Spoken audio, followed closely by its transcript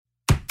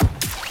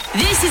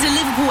This is a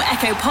Liverpool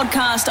Echo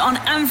podcast on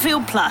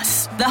Anfield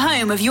Plus, the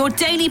home of your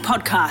daily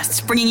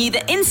podcasts, bringing you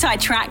the inside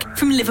track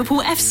from Liverpool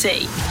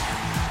FC.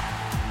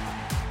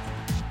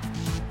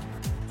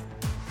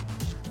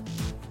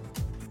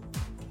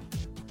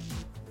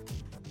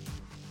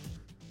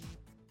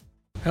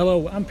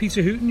 Hello, I'm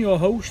Peter Hooton, your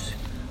host,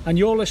 and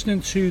you're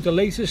listening to the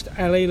latest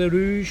LA Le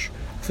Rouge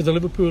for the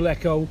Liverpool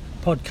Echo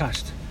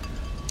podcast.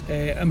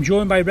 I'm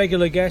joined by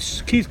regular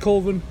guests Keith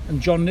Colvin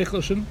and John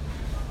Nicholson,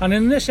 and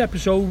in this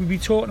episode we'll be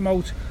talking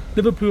about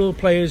Liverpool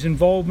players'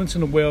 involvement in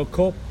the World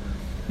Cup,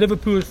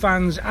 Liverpool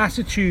fans'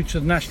 attitude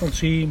to the national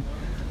team,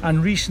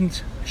 and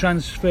recent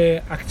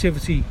transfer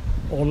activity,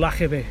 or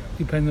lack of it,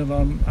 depending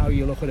on how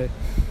you look at it.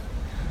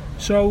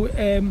 So,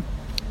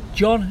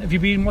 John, have you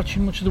been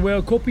watching much of the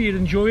World Cup? Are you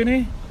enjoying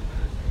it?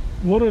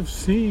 What I've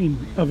seen,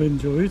 I've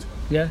enjoyed.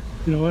 Yeah.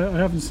 You know, I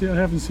haven't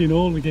seen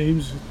all the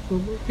games.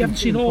 You haven't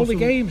seen all the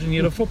games, and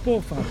you're a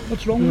football fan.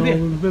 What's wrong with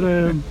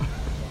you?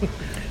 But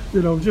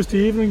you know, just the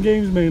evening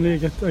games mainly I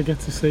get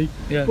to see.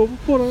 Yeah. But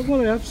what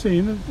I have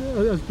seen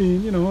has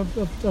been, you know,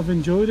 I've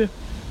enjoyed it.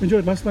 I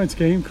enjoyed last night's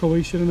game,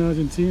 Croatia and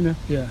Argentina.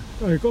 Yeah.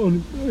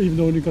 Even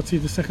though I only got to see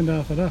the second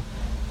half of that.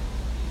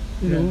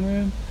 You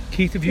know.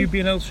 Keith, have you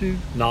been able to?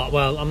 No,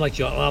 well, I'm like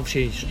John.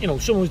 Obviously, you know,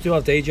 some of us do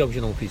have day jobs, you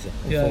know, Peter.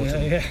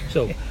 Yeah.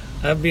 So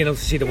I haven't been able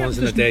to see the ones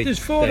in the day. There's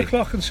 4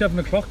 o'clock and 7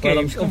 o'clock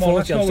games. Well,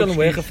 unfortunately, I'm still in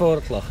work at 4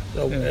 o'clock.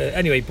 So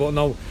anyway, but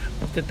no,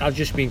 I've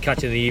just been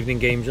catching the evening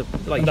games,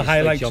 like and the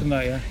highlights like and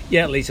that, yeah.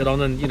 Yeah, later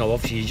on, and you know,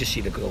 obviously you just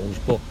see the goals.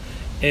 But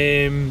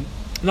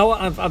no,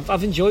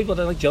 I've enjoyed what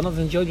I like, John. I've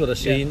enjoyed what I've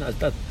seen.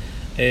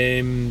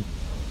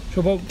 So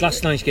about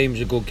last night's game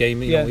was a good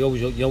game. You know,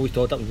 you always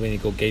thought that was really a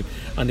good game.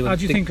 And how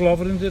do you think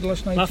Lovren did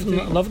last night?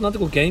 Lovren had a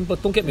good game, but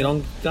don't get me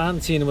wrong, I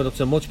haven't seen him up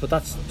to much, but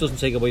that doesn't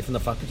take away from the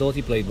fact I thought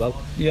he played well.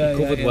 He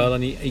covered well,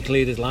 and he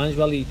cleared his lines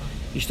well. He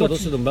stood up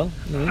to them well.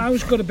 You know? I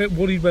was got a bit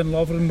worried when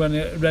I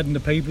read in the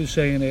papers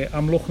saying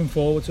I'm looking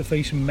forward to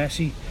facing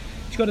Messi.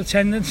 He's got a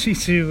tendency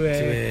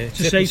to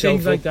say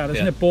things like that,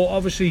 isn't it? But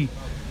obviously,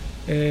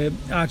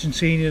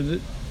 Argentina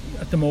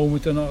at the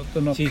moment they're not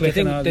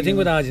clicking. The thing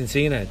with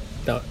Argentina,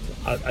 that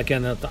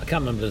again, I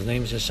can't remember his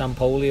name. It's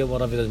Sampaoli or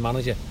whatever his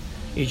manager.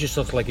 He just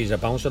looks like he's a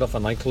bouncer off a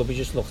nightclub. He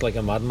just looks like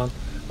a madman,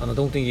 and I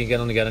don't think you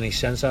can get any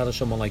sense out of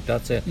someone like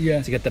that to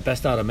get the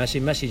best out of Messi.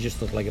 Messi just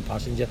looked like a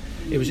passenger.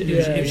 It was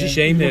a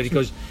shame there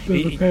because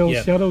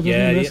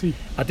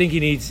I think he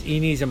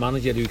needs a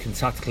manager who can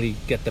tactically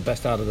get the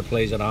best out of the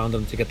players around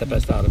him to get the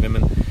best out of him.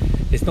 And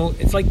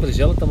it's like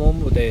Brazil at the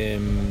moment with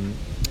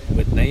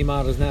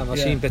Neymar, isn't it? I've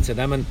seen bits of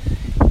them, and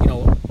you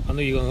know, I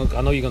know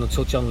you're going to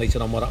touch on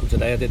later on what happened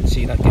today. I didn't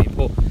see that game,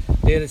 but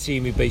they're a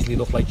team who basically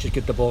look like just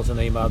get the ball to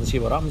Neymar and see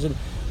what happens. And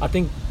I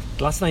think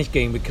last night's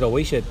game with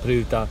Croatia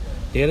proved that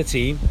they're a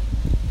team.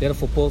 They're a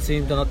football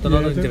team. They're not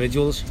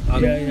individuals.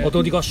 And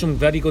although they got some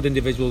very good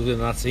individuals in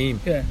that team.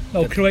 Yeah.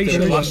 No, Croatia.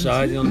 The last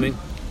side, you know what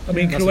I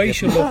mean?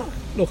 Croatia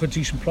look a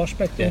decent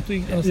prospect, don't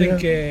they? And I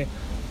think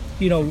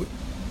you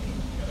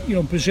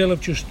know, Brazil have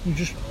just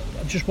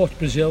watched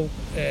Brazil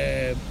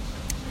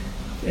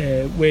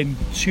win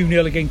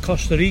 2-0 against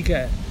Costa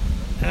Rica,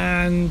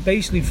 and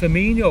basically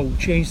Firmino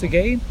changed the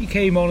game. He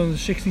came on in the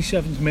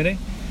 67th minute.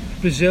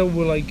 Brazil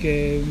were like,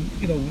 you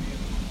know,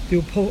 they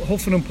were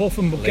huffing and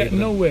puffing but getting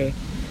nowhere.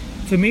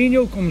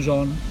 Firmino comes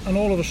on, and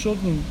all of a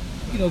sudden,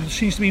 you know, there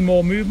seems to be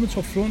more movement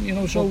up front. You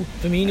know, so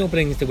Firmino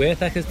brings the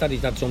work ethic that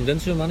he's had drummed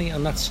into him,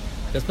 and that's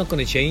not going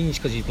to change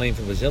because he's playing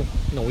for Brazil.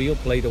 You know, he'll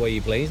play the way he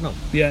plays now.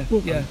 That's, you know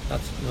what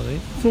I mean?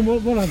 From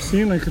what I've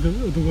seen, like at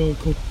the World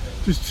Cup,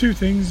 there's two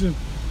things that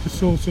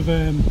sort of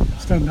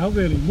stand out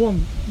really.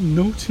 One,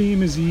 no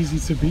team is easy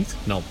to beat.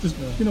 No.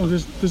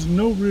 There's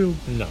no real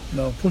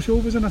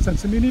pushovers in that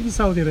sense. I mean, even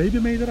Saudi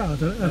Arabia made it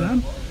hard.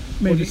 Iran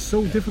made it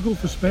so difficult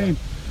for Spain.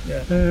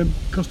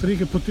 Costa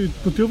Rica, but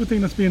the other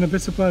thing that's been a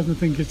bit surprising, I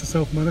think, is the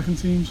South American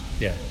teams.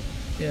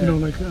 You know,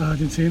 like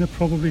Argentina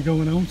probably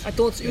going out. I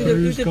thought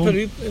who did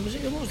Peru? It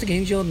was the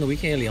game during the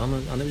week early on,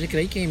 and it was a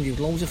great game. There was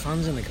loads of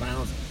fans in the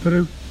crowd.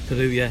 Peru,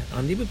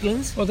 and they were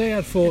brilliant. Well, they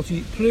had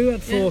 40. Peru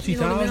had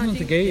 40,000 at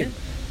the game. Yeah.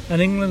 And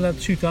England had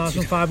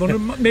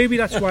 2,500. Maybe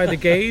that's why the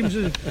games,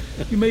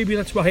 maybe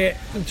that's why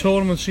the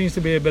tournament seems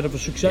to be a bit of a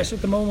success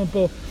at the moment.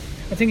 But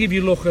I think if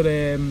you look at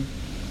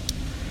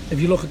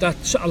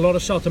that, a lot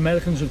of South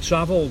Americans have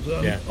travelled.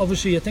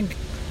 Obviously, I think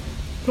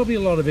probably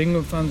a lot of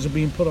England fans have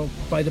been put up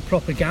by the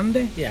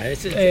propaganda.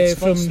 It's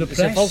from the press. It's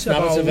a false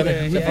narrative,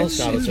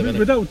 isn't it?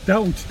 Without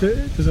doubt,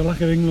 there's a lack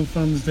of England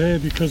fans there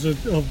because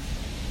of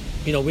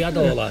you know, we had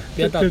all that.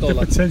 We had the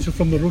potential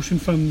from the Russian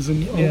fans,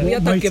 and we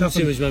had that given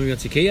to us when we went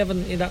to Kiev,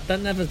 and that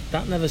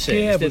never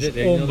saved. Kiev was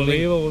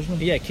unbelievable,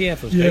 wasn't it? Yeah,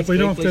 Kiev was. Yeah, but you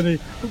don't have to.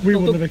 We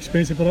wouldn't have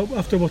experienced it. But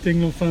after what the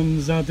England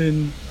fans had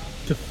in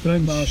the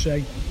French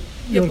Marseille.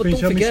 Yeah, but don't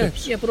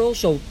forget. Yeah, but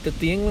also that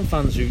the England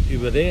fans who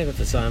were there at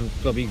the time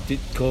probably did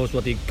cause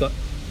what they got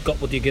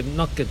what they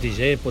not get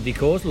deserved, but they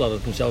caused a lot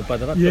of themselves by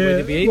the way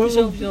they behave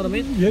themselves. You know what I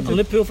mean? And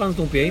Liverpool fans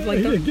don't behave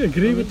like that. I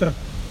agree with that.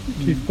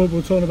 Keith, but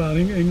we're talking about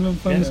England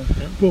fans.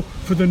 But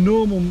for the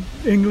normal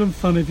England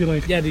fan, if you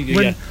like,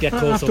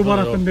 after what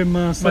happened in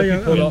Marseille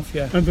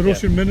and the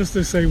Russian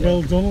ministers say,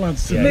 "Well done,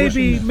 lads."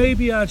 Maybe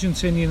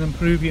Argentinian and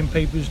Peruvian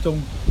papers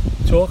don't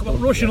talk about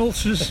Russian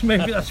ultras.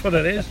 Maybe that's what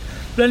it is.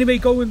 But anyway,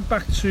 going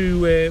back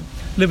to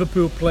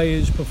Liverpool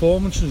players'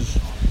 performances,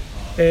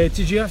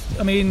 did you have?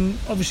 I mean,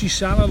 obviously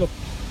Salah looked.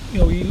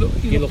 He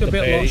looked a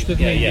bit lost, didn't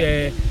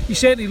he? He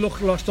certainly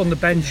looked lost on the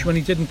bench when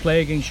he didn't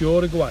play against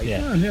Uruguay.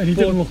 Yeah, and he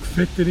didn't look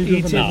fit, did he?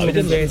 He didn't look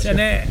fit.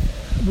 And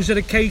was it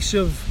a case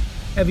of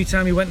every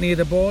time he went near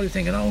the ball, you're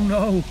thinking, oh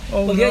no.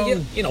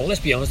 Let's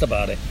be honest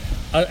about it.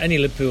 Any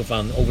Liverpool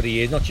fan over the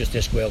years, not just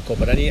this World Cup,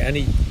 but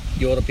any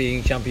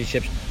European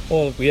Championships,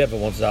 all we ever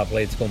wanted our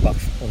players to come back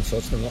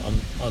untouched and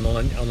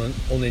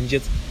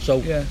uninjured. So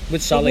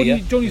with Salah,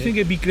 don't you think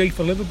it'd be great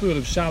for Liverpool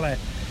if Salah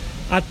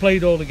had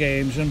played all the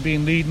games and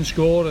been leading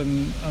scorer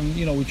and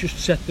we just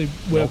set the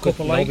World Cup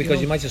alight? No,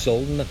 because you might have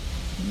sold him.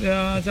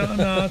 Yeah, I don't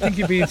know. I think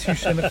you're being too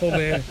cynical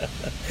there.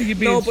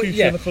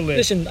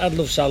 Listen, I'd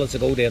love Salah to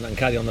go there and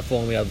carry on the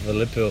form he had for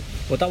Liverpool,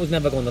 but that was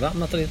never going to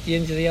happen after the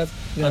injury he had.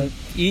 Yeah. And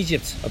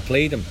Egypt have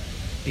played him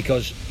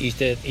because he's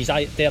their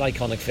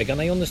iconic figure,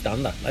 and I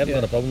understand that. I haven't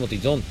got a problem with what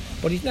he's done,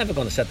 but he's never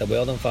going to set the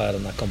world on fire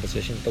in that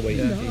competition the way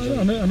he's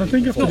done. And I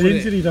think after the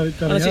injury that he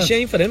had, it's a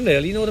shame for him,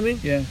 really. You know what I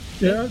mean? Yeah.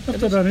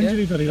 After that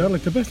injury that he had,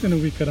 like the best thing that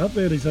we could have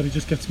there is that he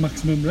just gets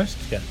maximum rest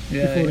before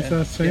he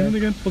starts training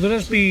again. Well, there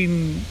has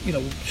been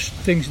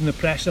things in the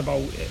press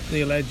about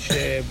the alleged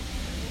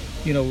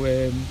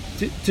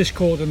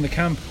discord in the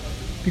camp,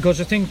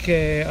 because I think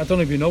I don't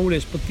know if you know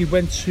this, but they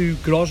went to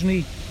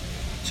Grozny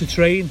to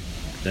train.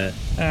 Yeah.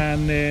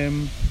 And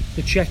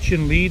the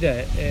Chechen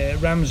leader,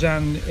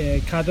 Ramzan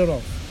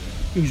Kadyrov,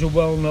 who's a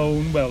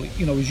well-known,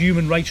 his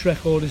human rights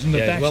record isn't the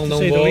best,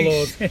 well-known to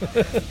say the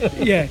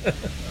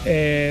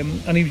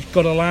least. And he's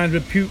got a line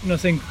with Putin, I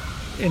think,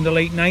 in the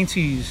late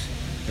 90s.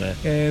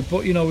 Yeah.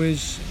 But he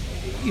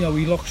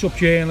locks up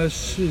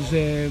journalists.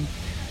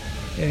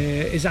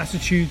 His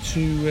attitude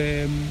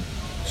to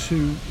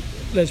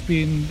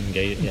lesbian and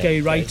gay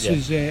rights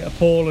is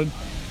appalling.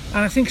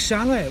 And I think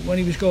Salah, when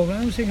he was going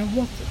around, was thinking,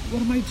 what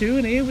am I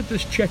doing here with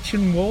this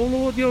Chechen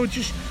warlord? It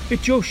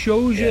just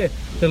shows you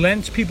the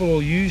lengths people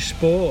will use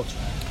sport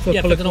for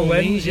political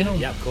ends.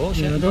 Yeah, of course.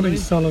 I don't think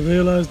Salah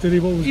realised, did he,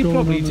 what was going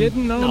on? He probably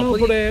didn't,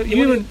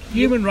 but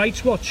Human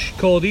Rights Watch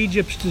called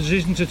Egypt's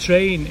decision to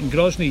train in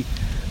Grozny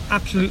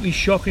absolutely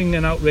shocking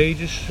and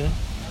outrageous. Yeah.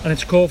 And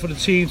it's called for the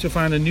team to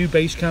find a new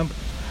base camp,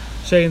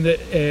 saying that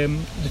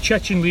the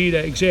Chechen leader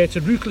exerts a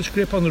ruthless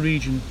grip on the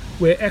region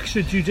where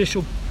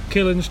extrajudicial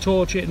killings,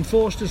 torture,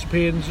 enforced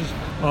disappearances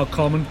are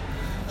common.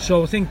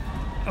 So I think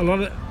a lot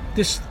of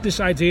this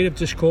idea of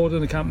discord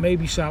in the camp,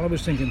 maybe Salah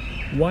was thinking,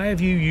 why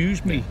have you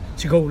used me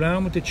to go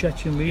around with the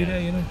Chechen leader?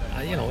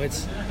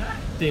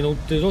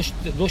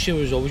 Russia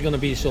was always going to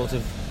be sort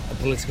of a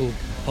political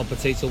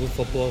competitor with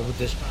football with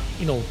this.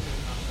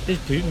 This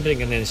Putin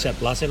bringing in Sepp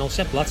Blatter.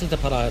 Sepp Blatter's the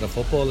pariah of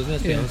football,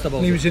 isn't it?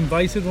 And he was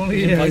invited, wasn't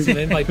he? Invited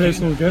in by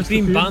Putin. He's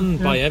been banned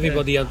by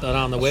everybody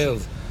around the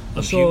world.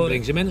 And Putin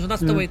brings him in, so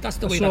that's the way. That's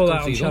the way. I saw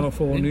that on Channel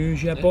 4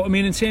 News. But I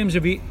mean, in terms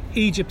of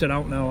Egypt are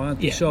out now,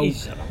 aren't they? So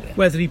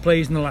whether he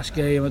plays in the last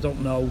game, I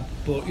don't know.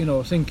 But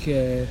I think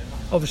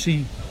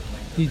obviously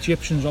the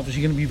Egyptians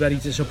obviously going to be very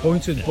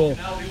disappointed. But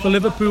for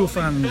Liverpool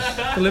fans,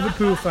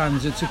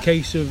 it's a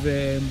case of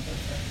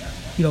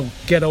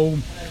get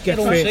home. Get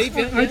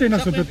fit. I think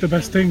that's the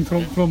best thing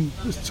from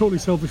a totally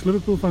selfish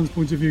Liverpool fans'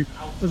 point of view.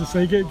 As I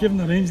say, given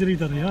that injury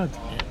that he had,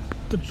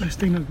 the best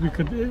thing that we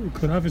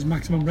could have is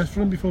maximum rest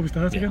for him before we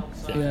start again.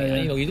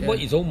 What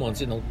you don't want,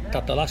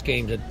 that the last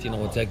game that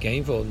it's a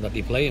game for him that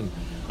they play him,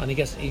 and he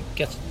gets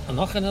a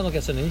knock and then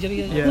gets an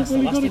injury. Well,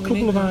 he got a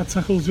couple of hard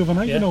tackles the other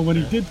night. When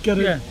he did get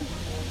it.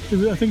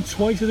 I think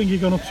twice. I think he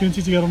got an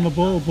opportunity to get on the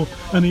ball,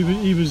 and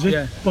he was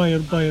hit by a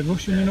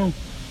Russian.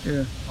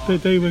 Yeah.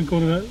 They weren't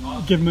going to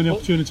give him any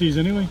opportunities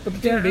anyway. But the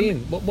thing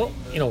being,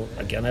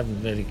 again, I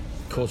haven't really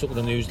caught up with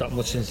the news that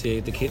much since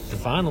the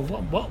final.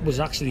 What was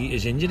actually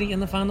his injury in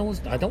the final?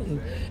 I don't.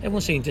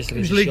 Everyone's saying this. It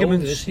was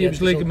ligaments. It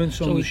was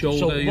ligaments on the shoulder.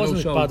 So it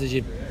wasn't as bad as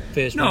you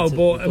first. No,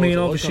 but I mean,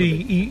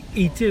 obviously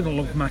he didn't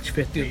look match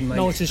fit, didn't he?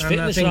 No, it's his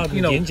fitness rather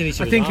than the injury.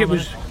 I think it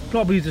was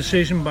probably a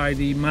decision by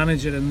the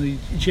manager and the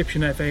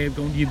Egyptian FA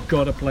going, you've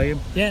got to play him.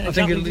 Yeah,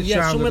 exactly. I think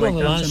somewhere along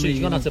the line, so he's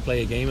going to have to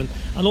play a game, and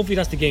hopefully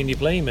that's the game they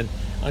play him in.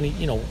 And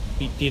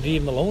he'd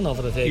leave him alone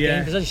over the third game,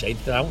 because as you say,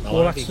 they're out now.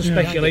 Well, that's the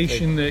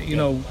speculation that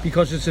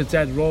because it's a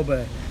dead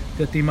rubber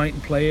that they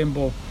mightn't play him,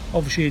 but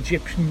obviously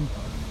Egyptian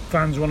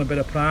fans want a bit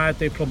of pride.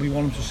 They probably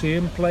want him to see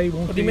him play,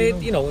 won't they? But they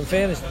made, in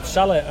fairness,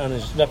 Salah and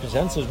his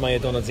representatives may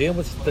have done a deal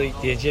with the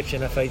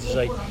Egyptian FA to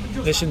say,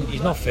 listen,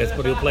 he's not fit,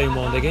 but he'll play in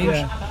one of the games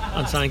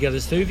and try and get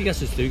his two. If he gets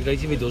his two,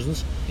 great. If he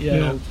doesn't, you're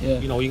going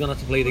to have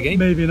to play the game.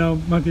 Maybe now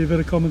might be a bit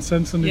of common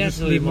sense and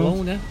just leave him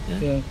alone.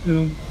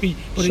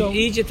 But so,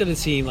 Egypt are a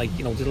team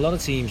there's a lot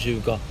of teams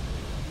who've got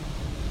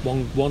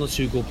one or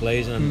two good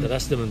players, and the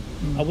rest of them,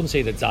 I wouldn't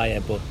say they're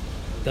dire, but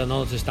they're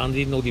not to stand,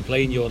 even though they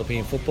play in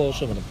European football,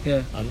 some of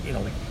them. And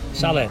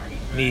Salah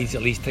needs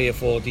at least 3 or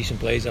 4 decent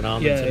players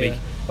around him to make.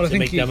 But I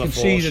think you can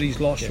see that he's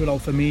lost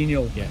without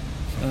Firmino.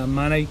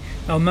 Mane.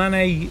 Now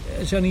Mane,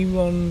 has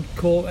anyone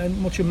caught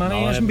much of Mane? No,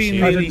 he hasn't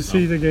been I really. didn't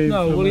see the game.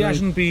 No, well, he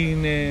hasn't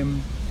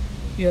been.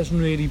 He hasn't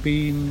really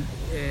been.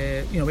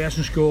 He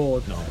hasn't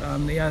scored,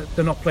 and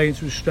they're not playing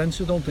to his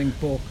strengths, I don't think.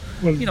 But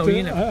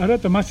I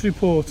read the match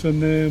report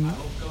and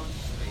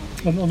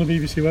on the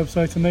BBC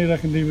website, and they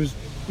reckon he was,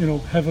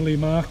 heavily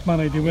marked.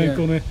 Mane, they weren't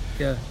going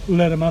to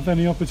let him have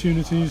any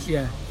opportunities.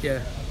 Yeah.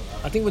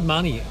 I think with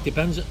Mane, it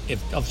depends if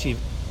obviously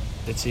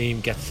the team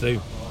gets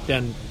through.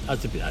 Then,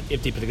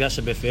 if they progress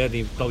a bit further,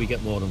 they probably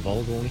get more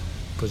involved, won't they?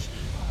 Because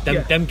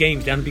them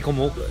games then become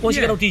more. Once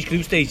you get out these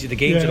group stages, the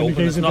games are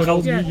open. It's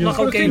knockout game.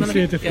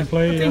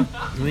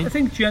 I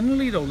think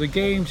generally though the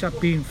games have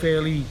been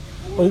fairly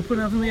open,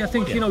 haven't they? I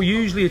think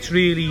usually it's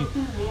really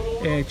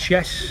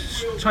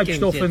chess type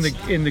stuff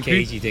in the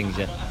cagey things.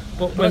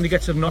 But when they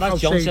get to the knockout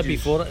stages, as John said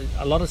before,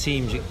 a lot of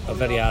teams are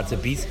very hard to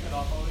beat.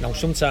 Now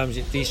sometimes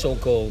these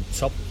so-called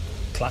top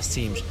class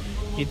teams,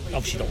 you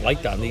obviously don't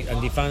like that,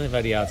 and they find it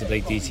very hard to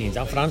break these teams.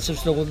 And France have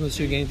struggled in the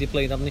 2 games they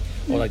played, haven't they?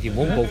 Or like they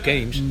won both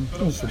games.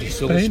 But they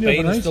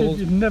Spain have struggled.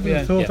 You'd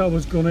never thought that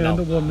was going to end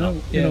up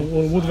 1-0,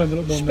 or would have ended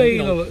up 1-0.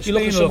 Spain, you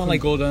look at someone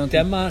like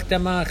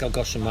Denmark have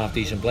got some half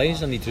decent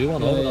players, and they drew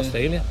one over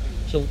Australia.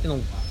 So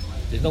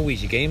there's no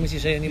easy game, as you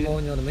say, anymore.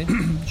 You know what I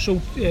mean?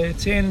 So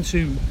turning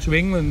to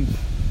England.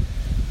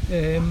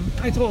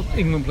 I thought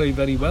England played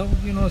very well.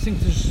 I think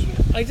there's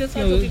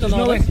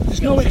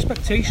no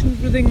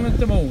expectations with England at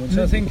the moment.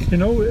 I think if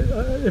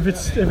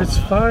it's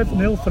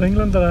 5-0 for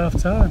England at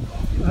half time,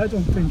 I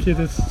don't think you'd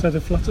have said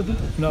it flattered them.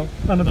 No,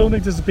 and I don't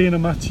think there's been a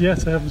match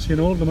yet. I haven't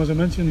seen all of them, as I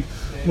mentioned,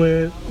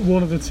 where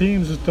one of the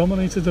teams has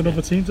dominated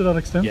another team to that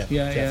extent.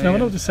 I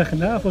know the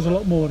second half was a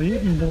lot more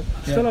even, but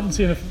still haven't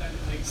seen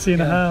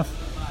a half.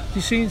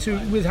 You seem to,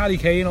 with Harry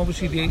Kane,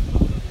 obviously they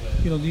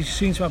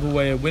seem to have a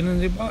way of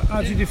winning.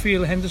 How did you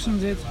feel Henderson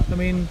did? I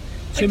mean,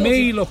 to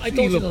me, he looked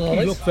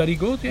very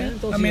good.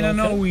 I mean, I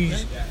know he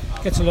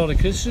gets a lot of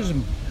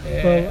criticism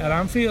at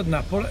Anfield and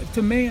that, but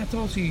to me, I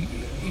thought he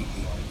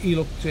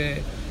looked,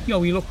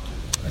 he looked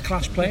a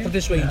class player. But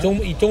this way,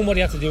 he done what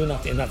he had to do in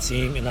that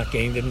team, in that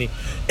game, didn't he?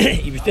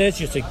 He was there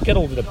just to get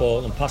over the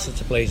ball and pass it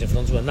to players in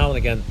front of him, and now and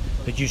again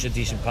produce a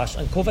decent pass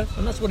and cover,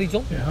 and that's what he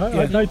done.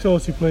 I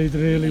thought he played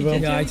really well.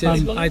 Yeah,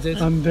 I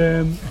did.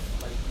 And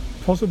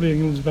possibly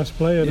England's best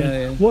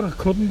player. What I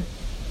couldn't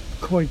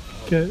quite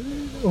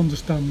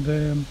understand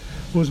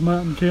was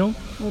Martin Keown,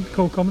 the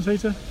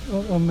co-commentator he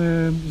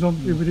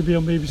would be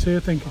on BBC, I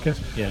think, I guess.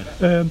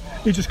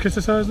 He just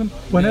criticised them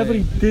whenever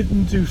he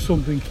didn't do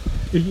something.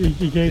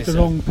 He gave the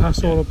wrong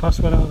pass or a pass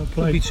went out of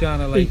play. He'd be trying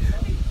to like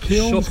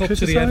suck up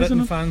to the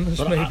Everton fans,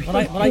 maybe. But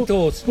I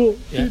thought,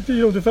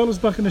 the fellas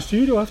back in the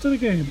studio after the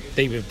game,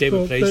 they were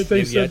praised.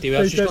 They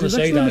were just going to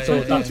say that. So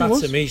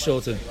that to me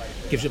sort of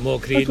gives it more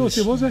credence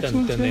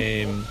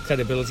than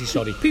credibility.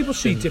 Sorry. People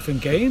see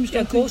different games.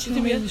 Of course you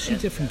do. They see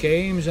different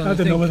games. And I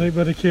don't know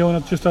whether Keown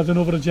had just had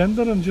another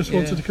agenda and just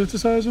wanted to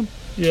criticise him.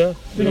 Yeah.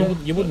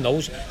 You wouldn't know.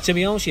 To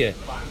be honest,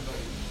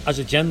 as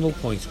a general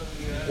point,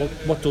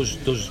 what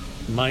does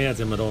my head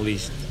with all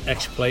these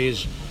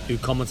ex-players who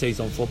commentate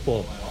on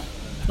football,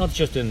 not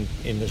just in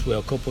this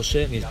World Cup, but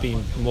certainly it's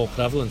been more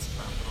prevalent,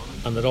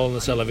 and they're all on the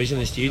television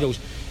and studios,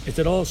 if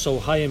they're all so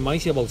high and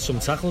mighty about some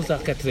tackles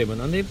that get through,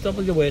 and they're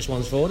probably the worst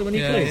ones for it when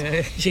he plays.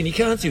 You're saying you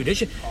can't do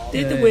this,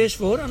 they're the worst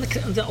for it, and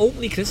they're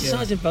openly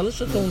criticising fellas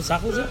for throwing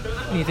tackles up,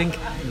 and you think,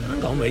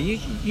 hang on mate,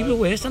 you were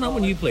worse than that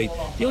when you played.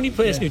 The only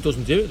person who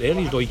doesn't do it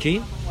really is Roy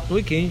Keane.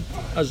 Roy Keane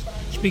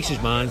speaks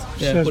his mind,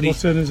 but he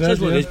says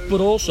what it is,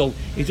 but also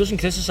he doesn't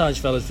criticise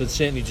fellas for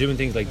certainly doing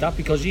things like that,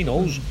 because he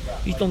knows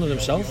he's done it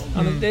himself,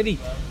 and it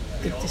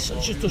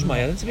just does my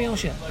head in, to be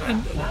honest.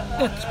 And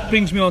that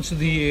brings me on to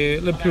the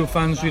Liverpool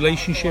fans'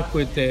 relationship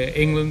with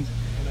England.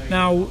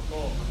 Now,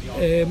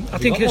 I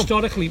think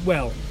historically,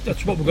 well,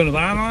 that's what we're going to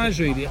analyse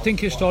really. I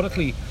think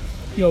historically,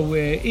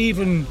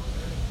 even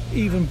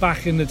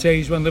back in the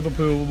days when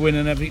Liverpool were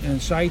winning everything in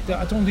sight,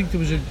 I don't think there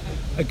was a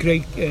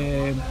great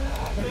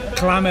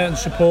clamour and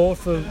support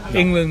for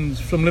England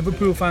from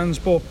Liverpool fans,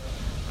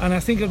 and I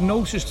think I've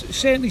noticed,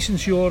 certainly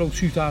since Euro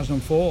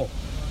 2004,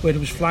 where there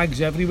was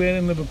flags everywhere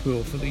in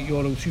Liverpool for the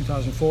Euro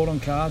 2004 on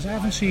cars, I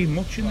haven't seen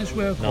much in this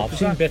World Cup. No, I've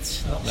seen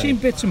bits. Seen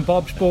bits and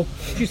bobs, but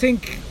do you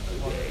think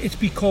it's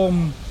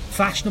become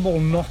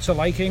fashionable not to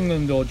like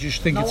England, or do you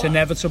think it's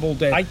inevitable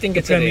that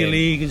the Premier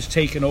League is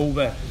taken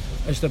over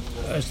as the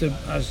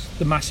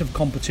massive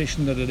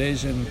competition that it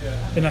is, and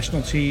the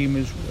national team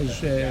has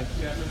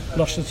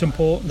lost its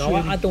importance? No,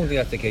 really? I don't think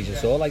that's the case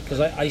at all. Because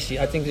I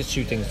think there's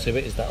two things to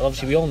it. Is that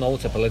obviously we all know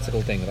it's a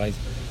political thing, right?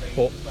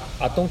 But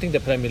I don't think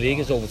the Premier League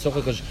is overtook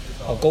it, because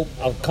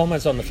I'll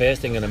comment on the first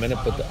thing in a minute.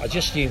 But I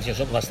just seen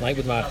something last night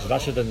with Marcus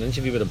Rashford, did an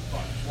interview with him,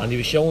 and he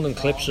was showing them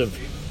clips of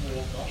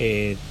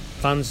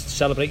fans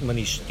celebrating when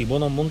he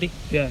won on Monday.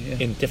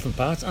 In different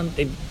parts, and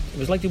it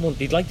was like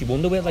they'd like the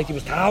underwear, like there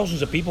was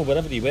thousands of people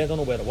wherever they were. I don't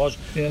know where it was,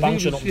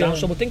 bouncing up and down.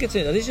 So I think it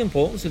is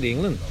important to the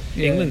England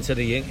to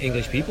the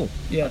English people.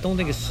 I don't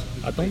think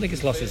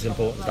it's lost its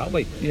importance that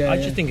way. I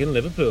just think in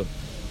Liverpool,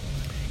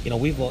 we're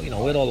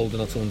all old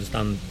enough to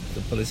understand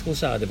the political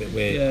side of it.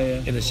 Where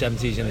in the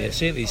 70s and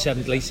certainly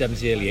late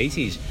 70s, early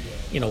 80s,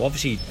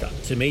 obviously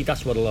to me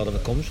that's where a lot of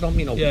it comes from.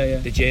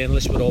 The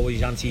journalists were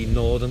always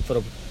anti-Northern,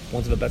 for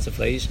want of a better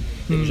phrase.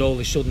 It was all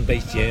the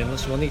Southern-based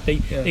journalists.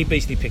 They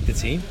basically picked the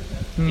team.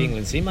 The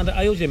England team, and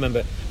I always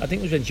remember, I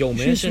think it was when Joe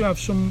Mercer seems to have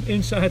some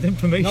inside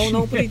information.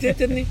 No, but he did,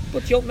 didn't he?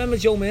 But remember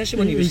Joe Mercer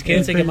when he was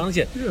caretaker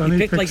manager, he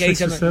picked like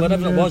 8 and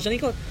whatever it was, and he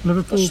got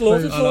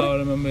slaughtered for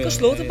it. Got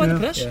slaughtered by the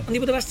press, and they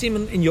were the best team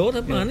in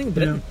Europe, man, in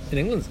Britain, in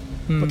England.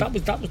 But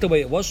that was the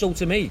way it was. So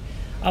to me,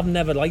 I've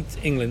never liked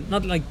England.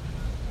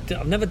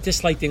 I've never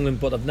disliked England,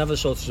 but I've never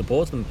sort of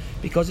supported them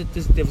because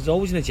there was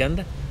always an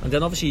agenda, and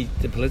then obviously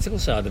the political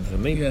side of it for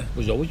me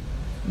was always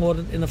more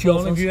in the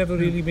forefront. Have you ever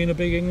really been a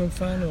big England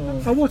fan?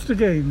 Or? I watch the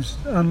games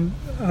and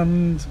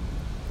do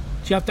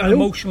you have that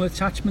emotional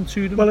attachment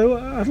to them? Well,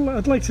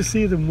 I'd like to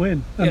see them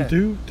win and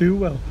do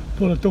well,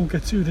 but I don't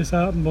get too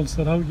disheartened once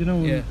they're out, I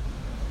don't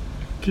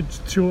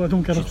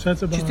get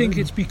upset about it. Do you think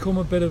it's become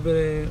a bit of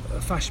a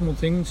fashionable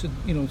thing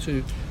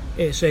to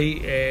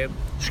say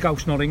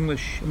Scouse not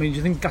English? I mean, do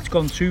you think that's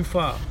gone too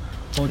far?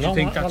 Or do you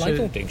think that's I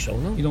don't think so,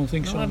 no. You don't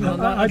think so?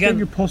 I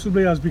think it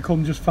possibly has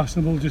become just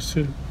fashionable just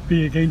to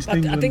be against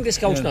England. I think the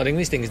Scouse not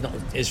English thing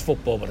is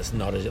football, but it's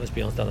not, is it? Let's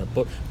be honest on it.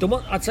 But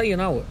I'd tell you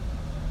now,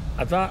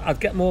 I'd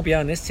get more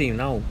behind this team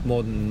now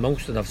more than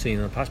most that I've seen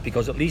in the past,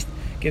 because at least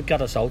give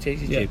Gareth Southgate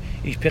his due.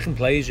 He's picking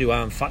players who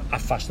aren't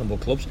at fashionable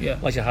clubs,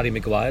 like Harry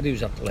Maguire,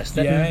 who's at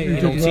Leicester.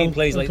 Team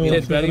players like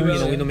very well. You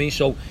know what I mean?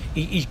 So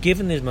he's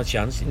given him a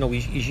chance.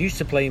 He's used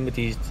to playing with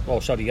these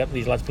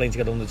these lads playing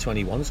together under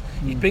 21s.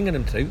 He's bringing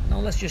them through. Now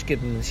let's just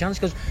give them a chance,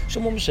 because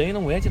someone was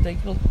saying, where today,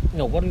 what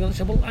are we going to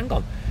say? Well, hang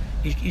on.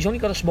 He's only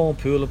got a small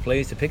pool of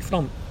players to pick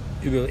from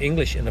who are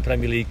English in the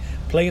Premier League,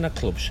 playing at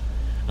clubs.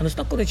 And it's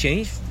not going to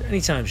change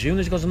anytime soon,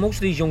 because most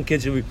of these young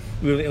kids who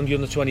were under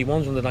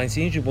 21s, under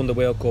 19s, who won the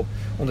World Cup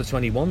under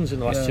 21s in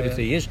the last 2 or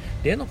 3 years,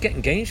 they're not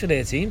getting games for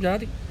their teams, are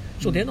they?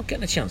 So they're not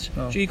getting a chance.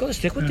 So you've got to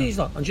stick with these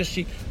lot and just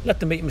let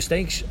them make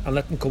mistakes and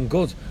let them come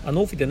good. And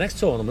hopefully the next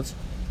tournament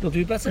they'll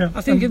do better.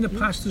 I think in the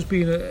past there's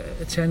been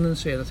a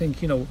tendency, and I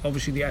think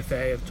obviously the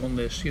FA have done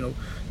this.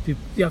 They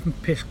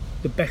haven't picked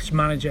the best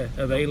manager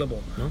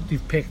available.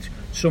 They've picked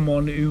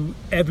someone who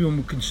everyone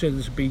would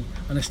consider to be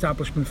an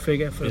establishment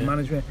figure for the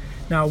management.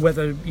 Now,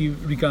 whether you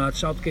regard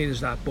Southgate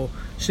as that, but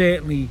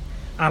certainly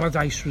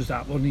Allardyce was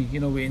that, wasn't he?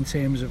 In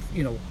terms of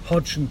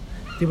Hodgson,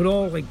 they were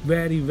all like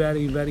very,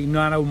 very, very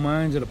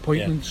narrow-minded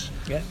appointments.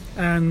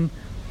 And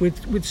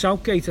with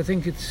Southgate, I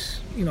think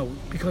it's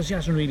because he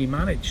hasn't really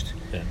managed.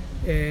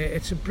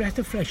 It's a breath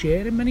of fresh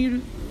air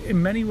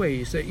in many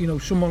ways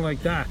that someone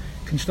like that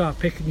can start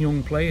picking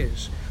young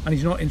players, and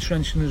he's not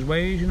entrenched in his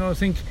ways.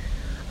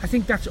 I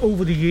think that's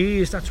over the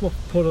years. That's what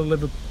put a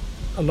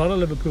lot of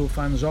Liverpool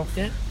fans off.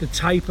 The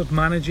type of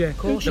manager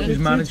that was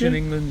managing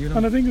England.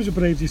 And I think it was a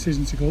brave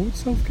decision to go with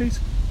Southgate.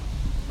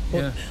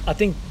 But I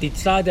think they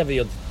tried every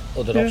other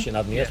option,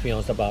 hadn't they? Let's be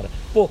honest about it.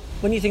 But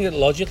when you think it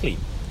logically,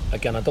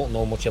 again, I don't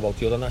know much about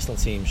the other national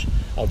teams,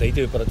 how they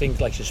do it, but I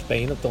think like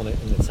Spain have done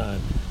it in the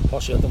time.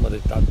 Possibly done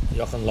with that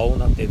Jochen Low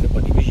that did it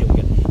when he was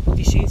younger. But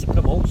they seem to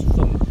promote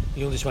from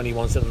the under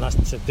 21s to the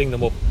national to bring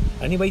them up.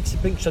 Anyway,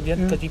 because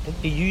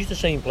they use the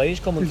same players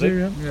coming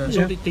through.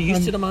 So they're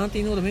used to them, aren't they?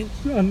 You know what I mean?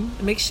 And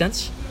it makes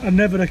sense. I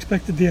never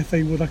expected the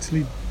FA would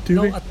actually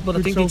do it. But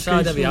I think they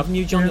tried every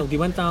avenue, John. They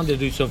went down the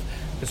route of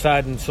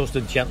deciding to trust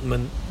the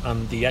gentleman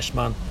and the yes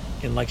man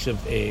in likes of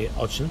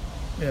Hodgson.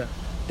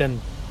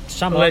 Then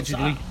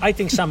allegedly. I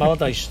think Sam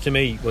Allardyce to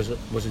me was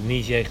a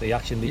knee-jerk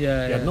reaction. He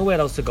had nowhere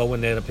else to go in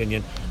their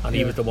opinion, and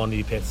he was the one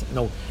he picked.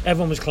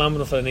 Everyone was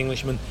clamouring for an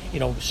Englishman.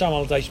 Sam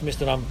Allardyce,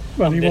 Mr.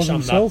 Well, he was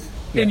himself.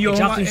 In your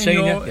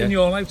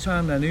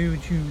lifetime, then, who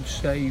would you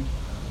say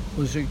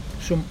was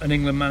an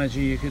England manager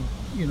you could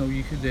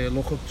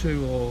look up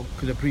to or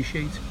could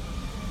appreciate?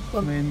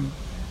 Well, I mean,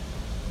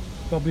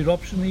 Bobby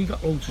Robson, he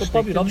got loads of stick.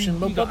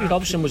 Bobby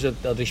Robson was a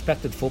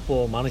respected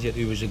football manager.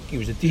 He was a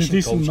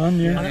decent coach, man,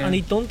 and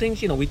he'd done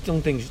things. He'd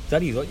done things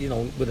very, with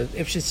the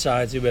Ipswich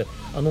sides who were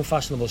an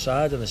unfashionable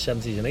side in the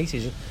 70s and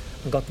 80s,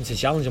 and got them to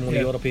challenge him on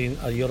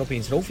a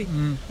European trophy.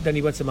 Then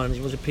he went to manage.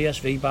 Was it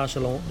PSV,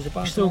 Barcelona? Was it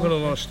Barcelona? He still got a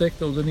lot of stick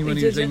though, didn't he, when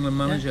he was England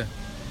manager?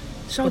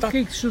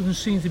 Southgate doesn't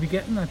seem to be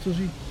getting that, does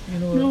he?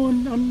 No,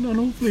 and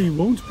hopefully he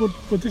won't.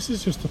 But this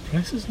is just the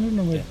press, isn't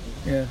it?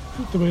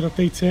 The way that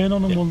they turn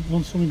on him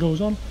once something goes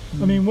on.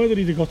 I mean, whether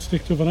he'd have got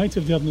stick overnight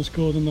if they hadn't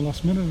scored in the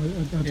last minute,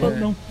 I don't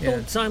know.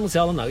 Time will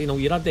tell him now.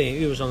 You had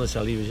who was on the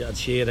telly? He had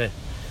Shearer,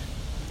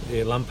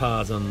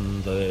 Lampard,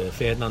 and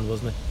Ferdinand,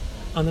 wasn't it?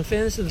 And in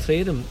fairness to the three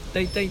of them,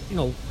 they you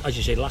know, as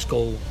you say, last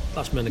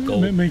minute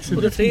goal. Makes a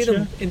but the three of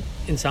them yeah.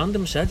 in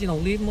tandem said, you know,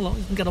 leave them alone,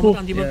 you can get on with it.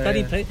 And you were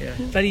very.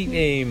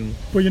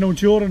 But you know,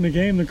 during the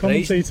game, the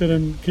commentator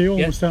and Keown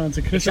were starting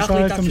to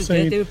criticise them,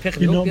 saying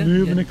you're not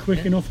moving it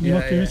quick enough, and you're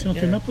not doing it, you're not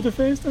doing that. But the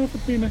first half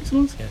had been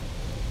excellent. Yeah,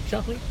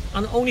 exactly.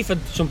 And only for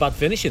some bad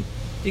finishing.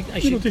 They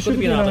should have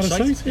been out of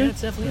sight. Yeah,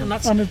 definitely.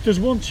 And there's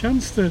one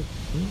chance that.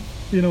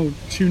 You know,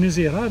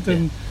 Tunisia had,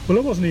 and well,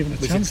 it wasn't even a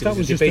chance. That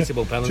was just a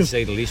debatable penalty, to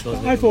say the least,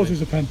 wasn't it? I thought it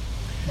was a pen.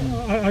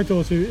 I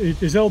thought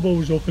his elbow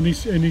was up and he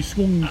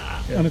swung,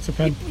 and it's a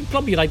pen. You're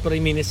probably right, but I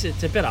mean, it's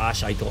a bit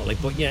harsh. I thought,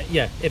 like, but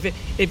yeah. If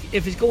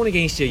it's going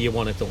against you, you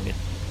want it, don't you?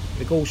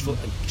 If it goes for,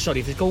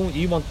 if it's going,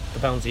 you want the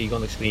penalty, you're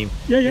going to scream.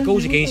 Yeah. If it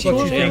goes against you,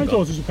 I thought it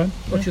was a pen.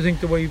 What do you think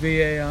the way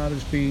VAR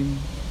has been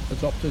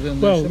adopted in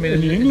this? Well,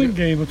 in the England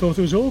game, I thought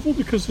it was awful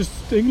because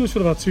the English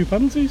would have had 2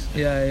 penalties.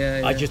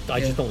 Yeah. I just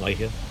don't like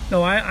it.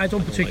 No, I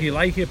don't particularly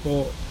like it,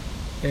 but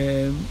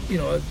you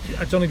know,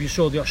 I don't know if you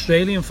saw the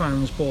Australian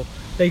fans, but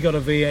they got a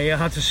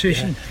VAR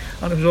decision,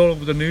 and it was all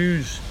over the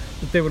news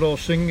that they were all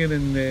singing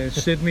in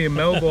Sydney and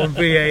Melbourne,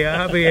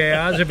 VAR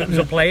as if it was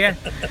a player.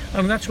 I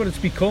mean, that's what it's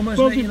become,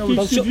 isn't it? You know,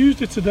 they've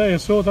used it today. I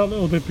saw that a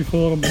little bit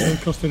before in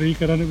Costa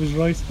Rica, and it was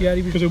right. Yeah,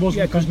 because it wasn't.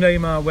 Yeah, because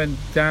Neymar went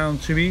down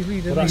too easily.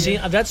 Didn't he?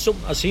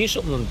 I seen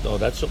something the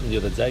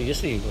other day,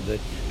 yesterday,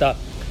 that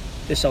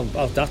this how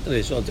daft it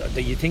is.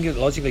 That you think it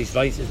logically is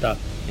right, is that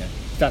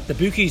the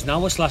bookies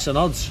now are slashing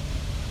odds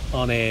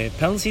on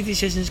penalty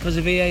decisions because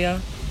of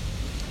VAR.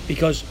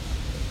 Because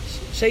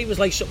say it was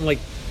like something like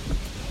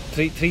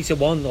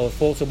 3-1 or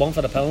 4-1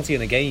 for the penalty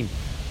in a game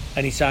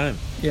any time.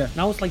 Yeah.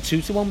 Now it's like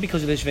 2-1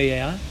 because of this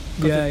VAR.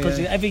 Because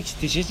every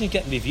decision is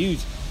getting reviewed.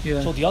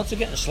 Yeah. So the odds are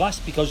getting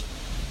slashed because,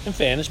 in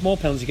fairness, more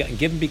penalties are getting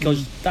given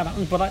because that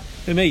happens. But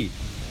for me,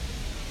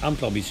 I'm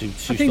probably too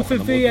I think for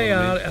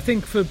VAR, I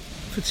think for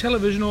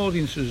television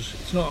audiences,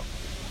 it's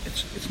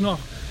not.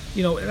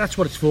 You know, that's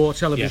what it's for,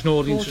 television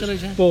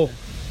audiences. But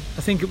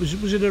I think it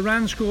was it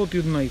Iran scored the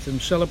other night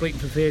and celebrating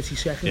for 30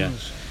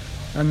 seconds.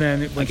 And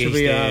then it went against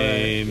to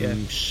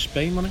VAR.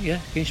 Spain, wasn't it? Yeah,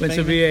 against went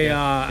Spain, to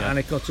VAR and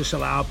it got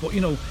disallowed. But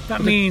you know,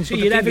 that means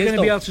you're never going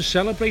to be able to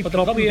celebrate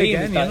properly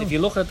again. That if you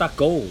look at that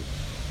goal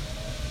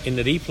in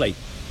the replay,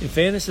 in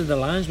fairness to the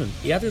linesman,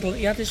 he had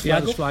his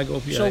flag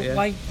up.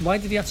 Why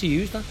did he have to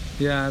use that?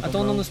 Yeah, I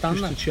don't understand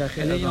just that. To check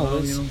it,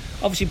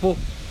 obviously, but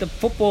the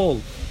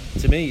football,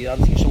 to me, I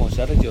think someone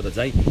said it the other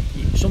day.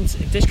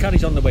 If this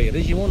carries on the way it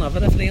is, you won't have a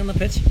referee on the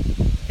pitch.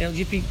 It'll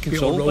just be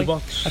controlled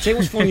robots. I tell you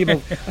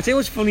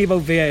what's funny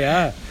about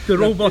VAR. The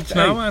robots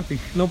now, aren't they?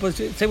 No, but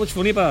I tell you what's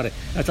funny about it.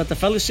 I thought the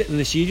fellas sitting in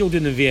the studio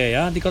doing the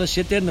VAR, they got to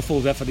sit there in the full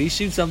referee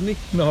suits, haven't they?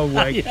 No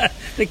way. Yeah,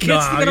 the kids. You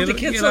got to have the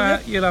kids on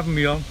there. You're having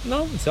me on.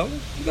 No, I'm telling you.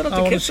 You got to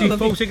have the kids on. I want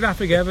to see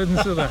photographic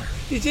evidence of that.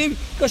 You do.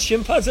 Got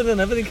shin pads in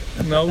and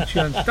everything. No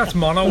chance. That's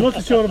mono. I'm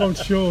not sure about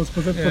shorts,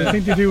 but I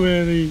think they do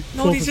wear the.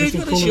 No, they do.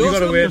 You got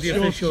to wear the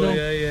official.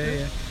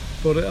 Yeah.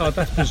 But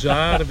that's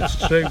bizarre if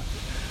it's true.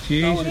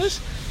 Jesus.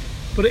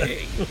 But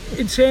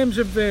in terms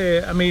of,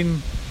 I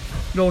mean,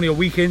 we're only a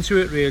week into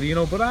it really, you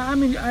know, but I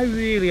mean, I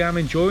really am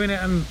enjoying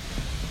it, and,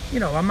 you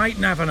know, I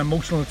mightn't have an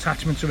emotional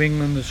attachment to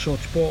England as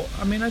such, but,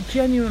 I mean, I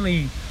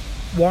genuinely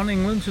want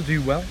England to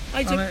do well.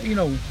 I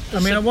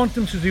want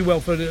them to do well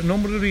for a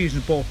number of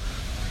reasons, but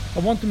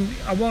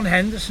I want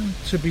Henderson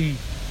to be,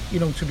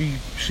 you know, to be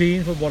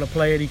seen for what a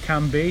player he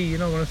can be, you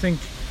know, and I think,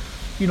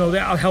 you know,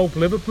 that'll help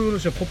Liverpool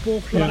as a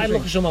football club. I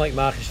look at someone like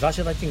Marcus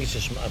Rashford. I think he's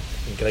just a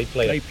great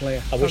player.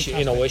 I wish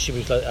he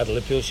was at a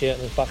Liverpool shirt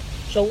in his back.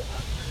 So,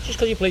 just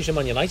because he plays for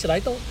Man United,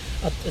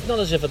 it's not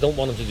as if I don't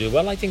want him to do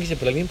well. I think he's a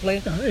brilliant player.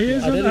 He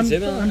is,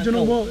 and you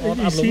know what?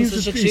 He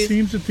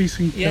seems a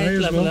decent guy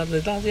as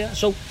well.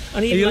 So,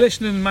 are you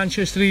listening,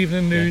 Manchester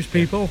Evening News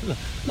people?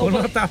 No, we're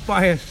not that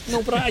biased.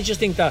 No, but I just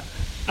think that,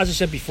 as I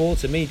said before,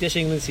 to me, this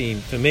England team,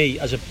 for me,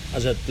 as a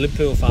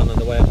Liverpool fan and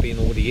the way I've been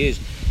over the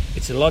years,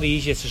 it's a lot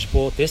easier to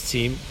support this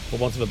team, for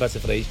want of a better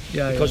phrase,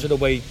 because of the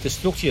way the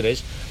structure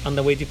is and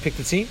the way they pick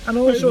the team. And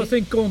also, I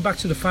think going back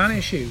to the fan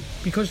issue,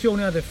 because they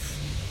only had a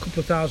couple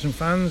of thousand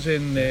fans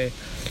in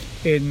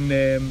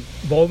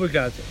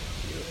Volgograd,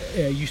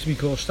 used to be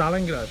called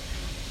Stalingrad,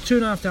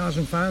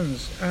 2,500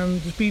 fans,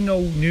 and there's been no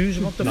news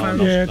about the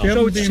fans.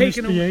 So it's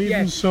taken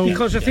up.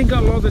 Because I think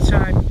a lot of the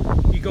time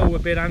you go a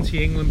bit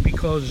anti-England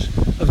because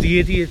of the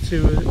idiots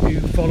who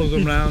follow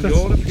them around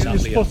Europe. You're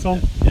spot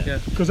on.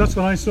 Because that's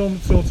when I sort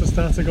of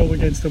start to go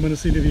against them when I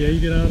see the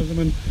behaviour out of them,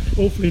 and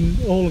hopefully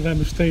all of them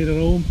have stayed at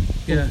home.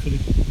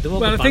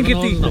 Well, I think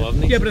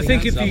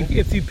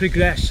if they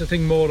progress, I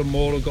think more and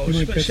more will go,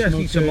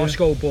 especially to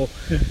Moscow. But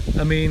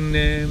I mean,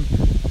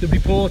 the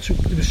reports,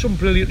 there was some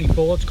brilliant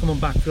reports coming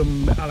back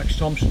from Alex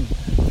Thompson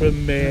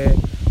from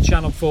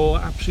Channel 4,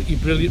 absolutely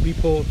brilliant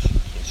reports.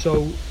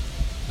 So,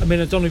 I mean,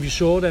 I don't know if you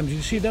saw them. Did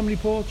you see them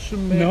reports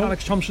from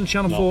Alex Thompson,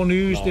 Channel 4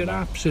 News? They're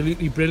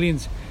absolutely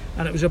brilliant.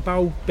 And it was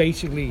about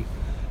basically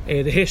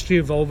the history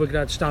of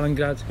Volgograd,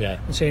 Stalingrad,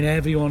 and saying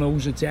everyone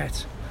owes a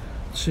debt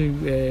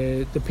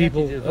to the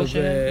people of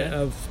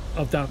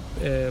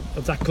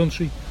that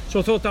country. So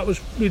I thought that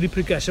was really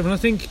progressive, and I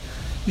think,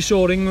 you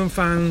saw England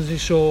fans, you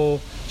saw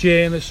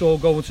journalists all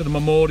going to the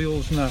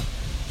memorials and that.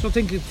 So I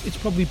think it's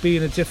probably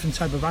been a different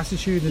type of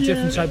attitude and a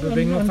different type of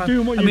England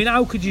fan. I mean,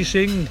 how could you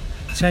sing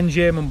 10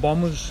 German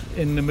bombers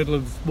in the middle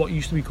of what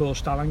used to be called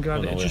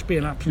Stalingrad? It'd just be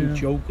an absolute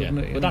joke, wouldn't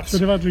it? But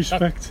they've had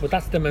respect. But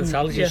that's the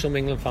mentality of some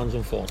England fans,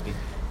 unfortunately.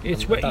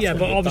 It's but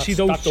obviously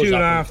those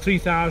 2,500,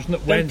 3,000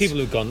 that went, people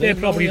who've gone there,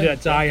 they're probably the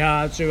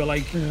diehards who are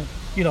like,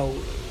 you know,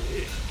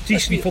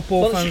 decent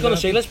football fans. Well, I was going to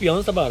say, let's be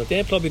honest about it.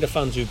 They're probably the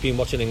fans who've been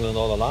watching England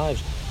all their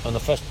lives, and the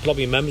first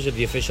probably members of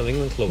the official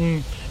England club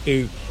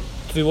who,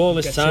 through all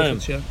this time,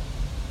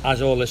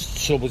 as all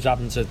this trouble's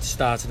happened to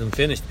started and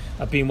finished,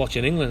 have been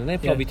watching England, and they're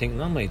probably thinking,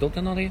 "No, mate,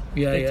 they're not here."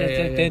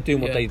 They're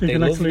doing what they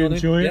can love. Actually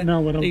enjoy it now.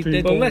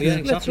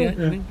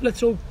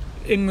 Let's hope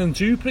England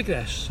do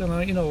progress, and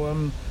I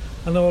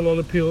know a lot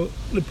of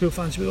Liverpool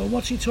fans will go,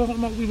 "What's he talking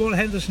about? We want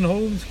Henderson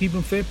home to keep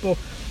him fit." But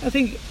I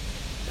think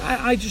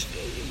I just,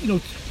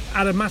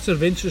 out of matter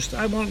of interest,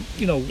 I want,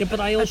 Yeah,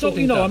 but I also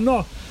think I'm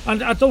not,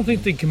 and I don't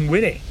think they can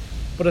win it.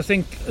 But I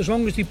think as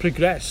long as they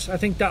progress, I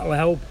think that'll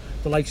help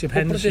the likes of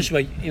Henderson. Put it this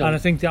way, and I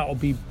think that'll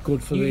be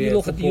good for you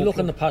look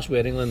in the past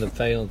where England have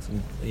failed,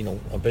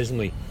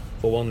 abysmally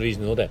for one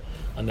reason or another,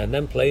 and then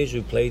them players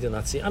who played in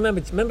that scene. I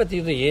remember the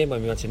other year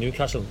when we went to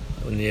Newcastle,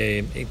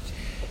 when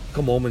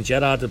come home and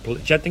I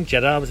think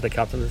Gerrard was the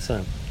captain at the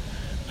time,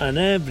 and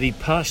every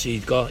pass he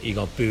got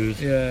booed.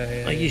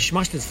 He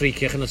smashed his free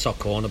kick in the top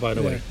corner, by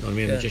the way. You know what I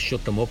mean? He just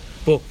shut them up.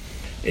 But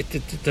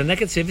the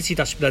negativity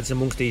that spreads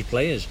amongst these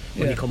players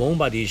when you come home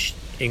by these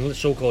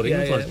so-called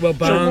English fans. Well,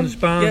 Barnes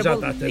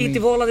had that.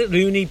 They've all had it.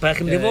 Rooney,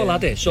 Beckham, they've all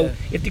had it. So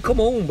if they come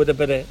home with a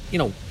bit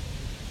of,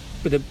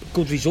 with a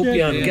good result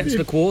behind and get to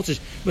the quarters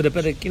with a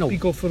bit of, be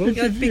good for us.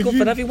 Be good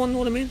for everyone. Know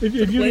what I mean?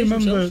 If you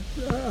remember,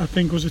 I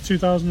think was it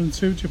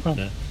 2002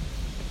 Japan.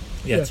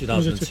 Yeah,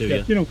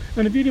 2002.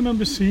 And if you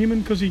remember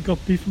Seaman, because he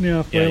got beat from the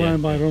halfway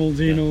line by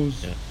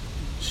Ronaldinho's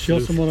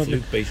shots and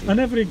whatever. And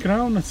every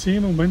ground that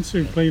Seaman went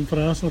to playing for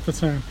Arsenal at the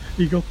time,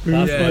 he got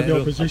booed by the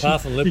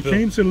opposition. He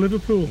came to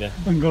Liverpool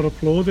and got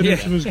applauded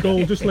into his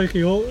goal, just like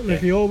he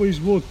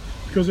always would,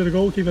 because of the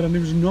goalkeeper, and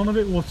there was none of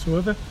it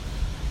whatsoever.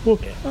 But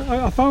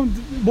I found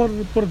what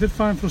I did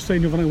find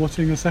frustrating when I was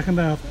watching the second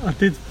half. I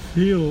did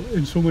feel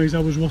in some ways I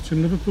was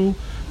watching Liverpool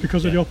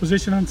because of the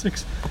opposition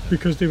antics,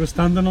 because they were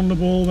standing on the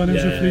ball when it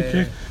was a free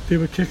kick, they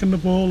were kicking the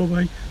ball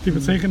away, they were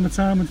taking the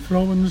time with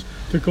throw-ins,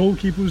 the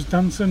goalkeeper was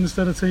dancing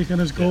instead of taking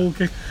his goal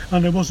kick,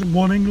 and there wasn't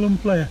one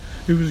England player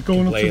who was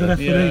going up to the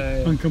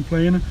referee and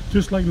complaining,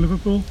 just like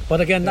Liverpool.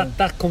 But again,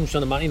 that comes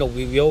from the man.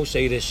 We always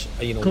say this.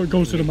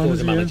 Goes to the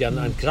manager,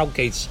 and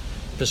Southgate's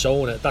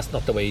persona, that's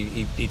not the way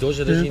he does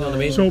it, is, you know what I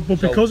mean? So,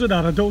 because of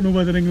that, I don't know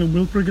whether England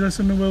will progress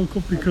in the World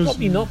Cup, because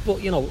probably not,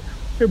 but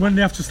when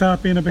they have to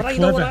start being a bit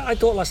clever. I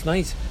thought last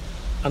night,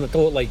 and I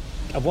thought, like,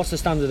 I've watched the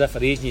standard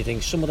referees and you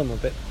think some of them are a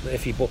bit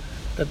iffy, but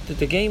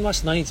the game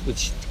last night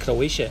with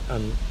Croatia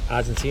and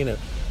Argentina,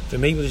 for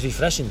me, was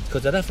refreshing,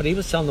 because the referee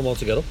was telling them all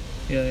to get up.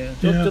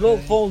 They're all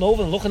falling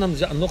over and looking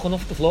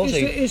off the floor,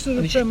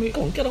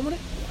 go on, get on with it.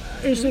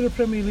 Is there a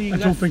Premier League? I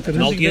don't think there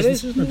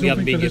is. No, we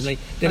haven't been given.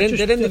 They're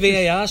in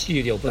the VAR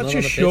studio, but that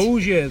just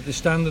shows you the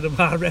standard of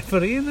our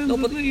refereeing.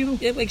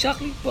 Yeah,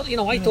 exactly. But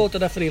I thought the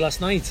referee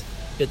last night,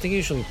 I think he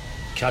was from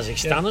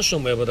Kazakhstan or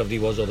somewhere, whatever he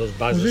was, or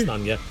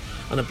Uzbekistan,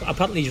 and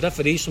apparently he's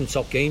refereed some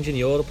top games in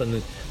Europe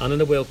and in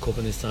the World Cup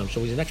in his time, so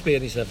he's an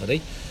experienced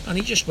referee, and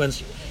he just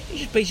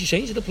basically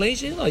saying to the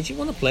players, you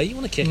want to play, you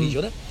want to kick each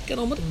other, get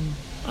on with it.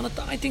 And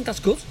I think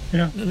that's good.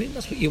 I mean,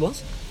 that's what you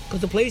want,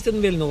 because the players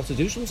didn't really know what to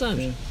do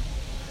sometimes.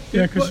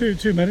 Yeah, because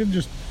too many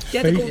just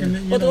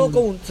they're all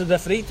going to the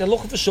referee. They're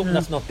looking for something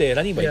that's not there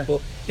anyway.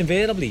 But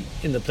invariably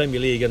in the Premier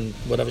League and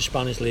whatever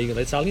Spanish league and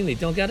Italian league,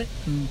 they don't get it.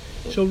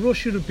 So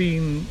Russia they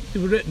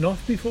were written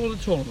off before the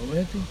tournament,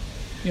 weren't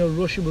they?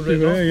 Russia were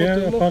written off,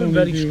 but they're looking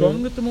very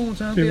strong at the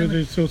moment, aren't they?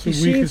 They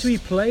seem to be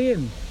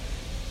playing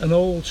an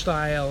old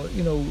style,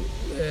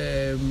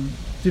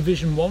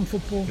 Division 1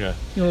 football.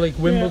 Like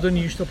Wimbledon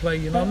used to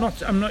play. I'm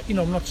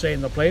not saying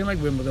they're playing like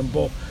Wimbledon,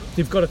 but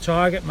they've got a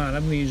target man,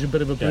 haven't he? He's a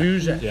bit of a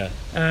bruiser,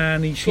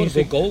 and he scored a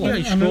good goal.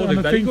 He scored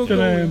a very good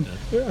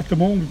goal. At the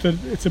moment,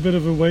 it's a bit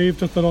of a wave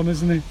that they're on,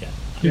 isn't it?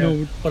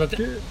 But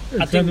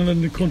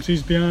adrenaline, the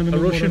countries behind them. A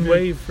Russian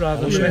wave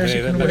rather than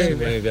a Mexican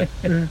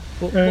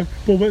wave.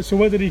 But so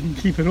whether he can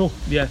keep it up,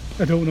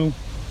 I don't know.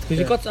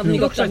 It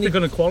looks like they're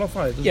going to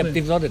qualify, doesn't it?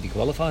 They've already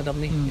qualified,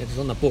 haven't they? They've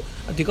done that. But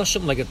they've got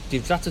something like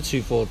they've drafted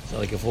for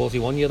like a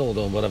 41-year-old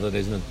or whatever it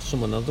is, and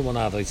another one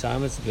out of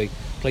retirement to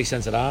play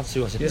centre half,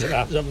 centre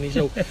halves, haven't they?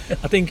 So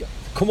I think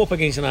come up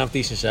against an half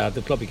decent side,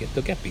 they'll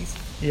get beat.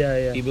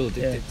 He will.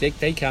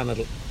 They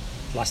can't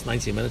last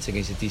 90 minutes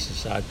against a decent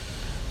side,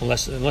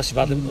 unless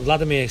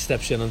Vladimir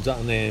steps in and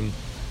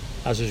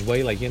has his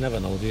way. Like, you never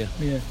know, do you?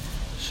 Yeah.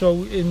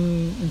 So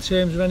in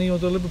terms of any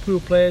other Liverpool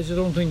players, I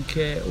don't think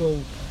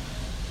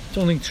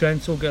don't think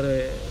Trent will get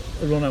a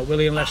run out, will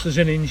he, unless there's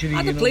an injury.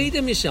 I'd have played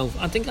him myself.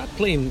 I think I'd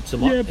play him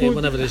tomorrow,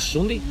 whenever it is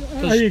Sunday.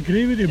 I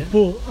agree with you,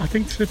 but I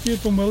think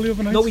Trippier done well the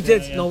other night. No, he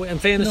did. No, in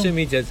fairness to him,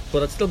 he did.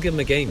 But I'd still give him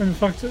a game. And in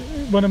fact,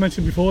 when I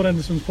mentioned before,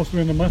 Henderson's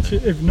possibly in the match.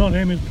 If not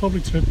him, it's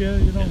probably Trippier,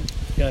 you know.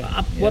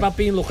 What I've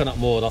been looking at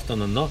more often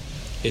than not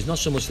is not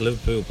so much the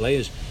Liverpool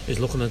players, is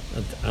looking at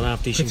an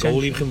half-decent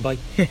goal you can buy.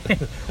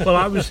 Well,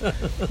 I was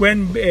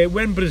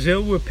when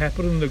Brazil were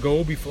peppering the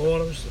goal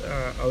before,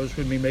 I was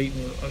with my mate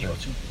and I was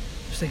watching.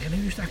 I was thinking,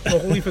 who's that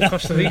goalie for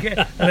Costa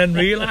Rica? And then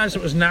realised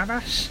it was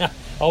Navas.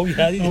 Oh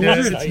yeah,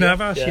 it's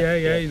Navas.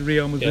 Yeah,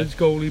 Real Madrid's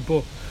goalie.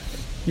 But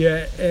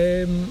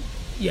I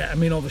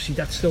mean, obviously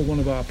that's still one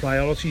of our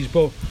priorities.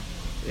 But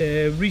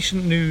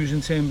recent news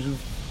in terms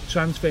of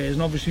transfers,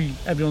 and obviously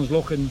everyone's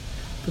looking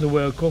for the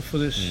World Cup for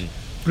this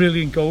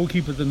brilliant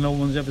goalkeeper that no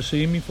one's ever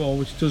seen before,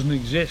 which doesn't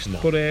exist. No.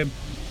 But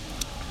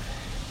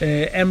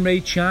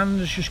Emre Can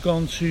has just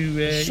gone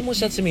to. Someone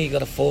said to me he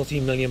got a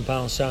 £14 million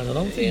signing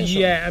on.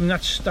 Yeah, I mean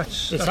that's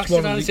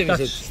one of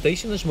the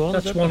station this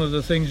morning. That's one of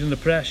the things in the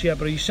press. Yeah,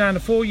 but he signed a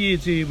 4-year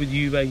deal with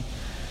Juve.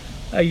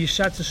 Are you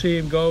sad to see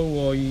him go,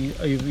 or are you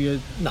the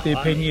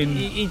opinion?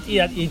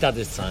 He'd had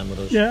his time with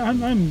us. Yeah,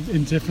 I'm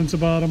indifferent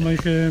about him.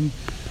 Like.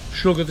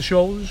 Shrug of the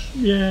shoulders.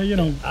 Yeah, you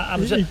know.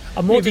 I'm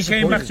more if he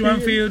came back to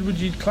Anfield, would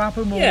you clap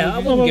him? Or I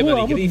wouldn't give him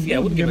any grief. Yeah, I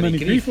wouldn't give him any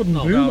grief.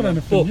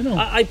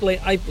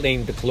 I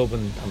blame the club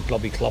and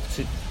probably Klopp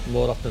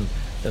more often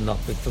than not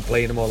for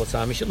playing him all the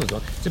time. He shouldn't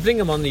have done. To bring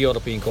him on the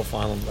European Cup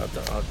final,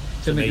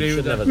 didn't agree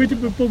with that.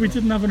 But we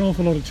didn't have an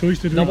awful lot of choice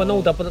to do. No, I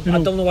know that, but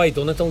I don't know why he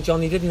done it though,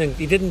 John. He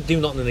didn't do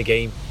nothing in the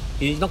game.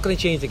 He's not going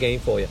to change the game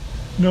for you.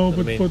 No,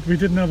 but we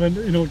didn't have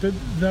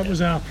that was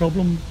our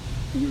problem.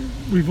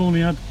 We've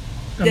only had.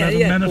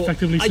 Men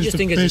effectively I just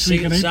think it's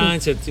a sign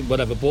to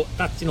whatever, but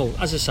that's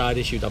as a side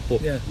issue that.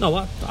 But no,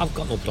 I've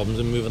got no problems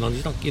in moving on.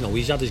 He's not,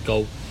 he's had his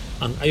go,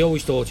 and I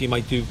always thought he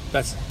might do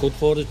good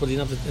for us, but he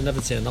never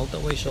turned out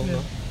that way. So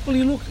no. Well,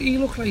 he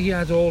looked like he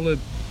had all the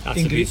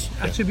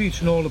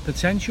attributes and all the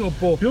potential,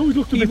 but he always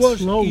looked a bit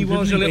slow. He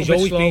was a little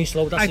bit slow. Been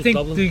slow. That's his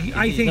problem.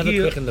 I think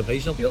never quickened the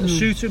pace up. It'll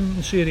suit him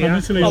in Serie A. I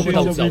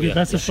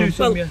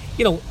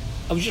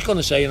was just going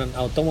to say, and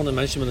I don't want to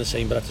mention him in the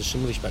same breath, to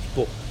some respect,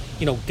 but.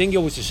 Dingo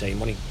was the same,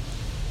 wasn't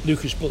he?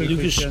 Lucas,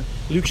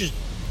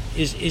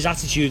 his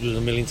attitude was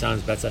a million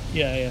times better.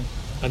 Yeah.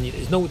 And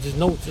there's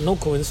no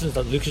coincidence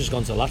that Lucas has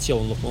gone to Lazio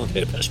and looked one of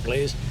their best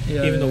players,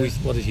 even though he's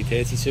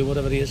 32,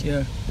 whatever he is.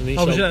 Yeah.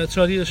 I'll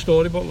tell you a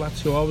story about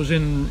Lazio. I was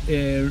in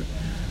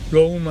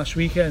Rome last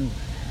weekend,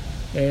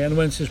 and I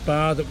went to this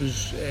bar that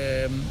was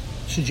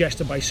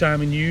suggested by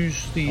Simon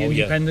Hughes, the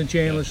independent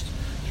journalist.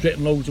 He's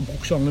written loads of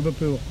books on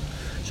Liverpool.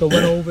 So I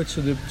went over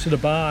to the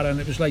bar, and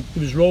it was like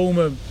there was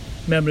Roma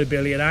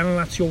memorabilia and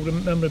Lazio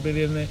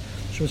memorabilia in there.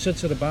 So I said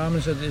to the barman,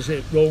 I said, is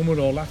it Roma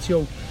or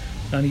Lazio?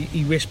 And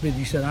he whispered,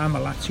 he said, I'm a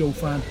Lazio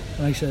fan.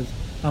 And I said,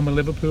 I'm a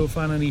Liverpool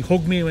fan. And he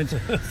hugged me and went,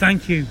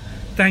 thank you.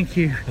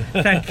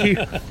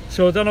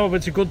 So I don't know if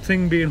it's a good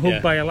thing being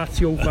hugged by a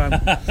Lazio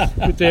fan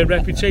with their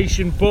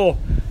reputation, but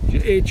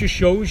it just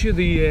shows you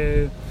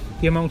the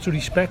amount of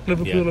respect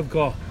Liverpool have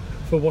got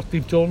for what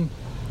they've done,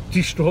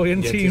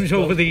 destroying teams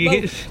over the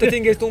years. Well, the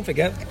thing is, don't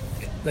forget,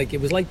 like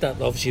it was like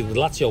that obviously with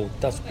Lazio.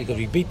 That's because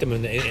we beat them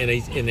in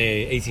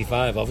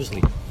 85,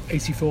 obviously.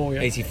 84,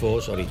 yeah.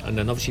 84, sorry, and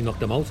then obviously knocked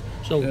them out.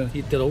 So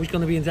they're always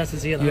going to be indebted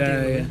to you.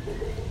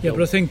 Yeah.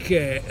 But I think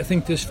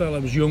this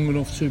fella was young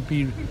enough to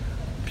be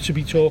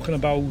talking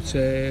about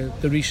the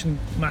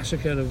recent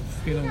massacre of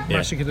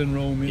massacred in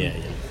Rome.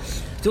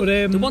 But,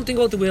 the one thing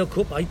about the World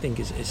Cup, I think,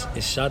 is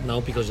sad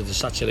now because of the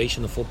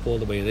saturation of football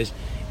the way it is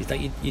that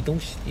you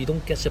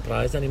don't get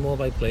surprised anymore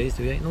by players,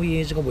 do you?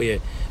 Years ago where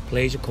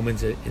players would come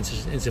into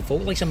football,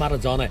 like some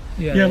Maradona.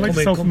 Like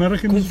South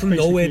Americans. Come from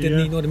nowhere, didn't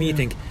he? You know what I mean? You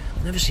think,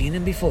 I've never seen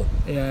him before.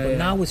 But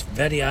now it's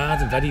very hard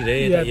and very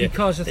rare.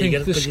 Because I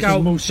think the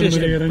scouting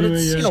system, you're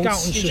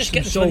just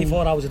getting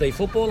 24 hours a day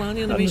football, aren't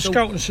you? The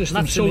scouting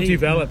system's so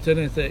developed,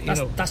 isn't it?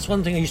 That's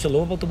one thing I used to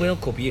love about the World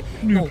Cup.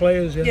 New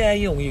players, in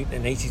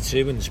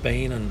 82 in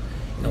Spain, and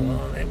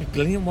it was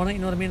brilliant, wasn't it? You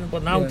know what I mean?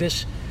 But now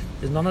there's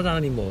none of that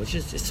anymore. It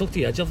took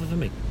the edge off it for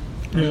me.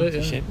 But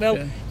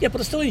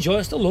I still enjoy it.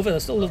 I still love it. I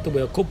still love the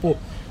World Cup. But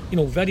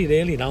very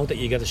rarely now that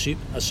you get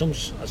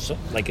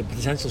like a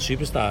potential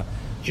superstar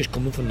just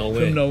coming from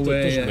nowhere. It doesn't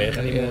work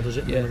anymore, does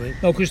it? You know what I mean?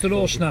 No, because they're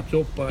all snapped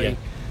up by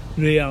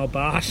Real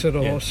Barca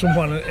or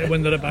someone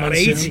when they're about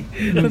 80.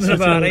 In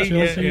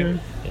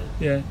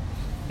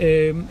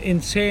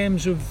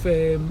terms of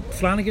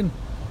Flanagan,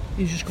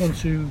 he's just gone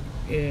to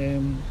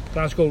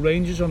Glasgow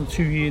Rangers on a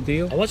 2-year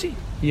deal. Oh, was he?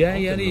 Yeah,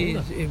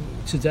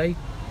 today.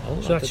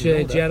 So that's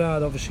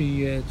Gerrard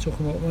obviously took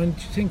him up. Do you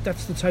think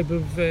that's the type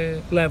of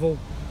level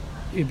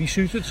he'd be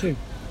suited to?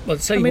 Well,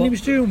 he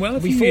was doing well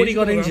before he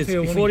got injured.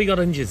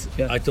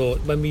 I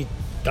thought when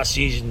that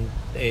season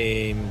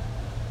we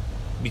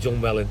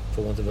done well in,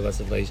 for want of a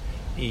better phrase,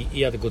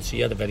 he had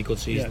a very good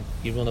season.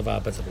 He's one of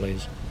our better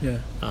players. Yeah.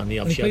 And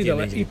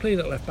he played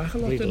at left back a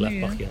lot, didn't he?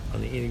 Yeah.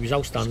 And he was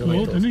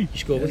outstanding. He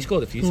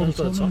scored a few times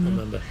for the top, I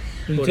remember.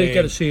 He did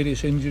get a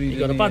serious injury. He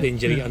got a bad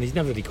injury and he's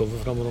never recovered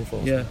from it,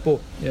 unfortunately. Yeah.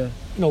 But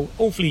you know,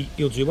 hopefully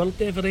he'll do well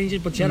there for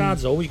Rangers. But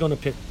Gerrard's always going to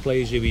pick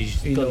players who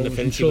he's got an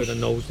affinity with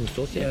and knows and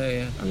stuff.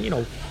 Yeah. And you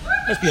know,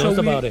 let's be honest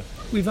about it.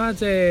 We've had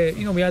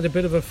we had a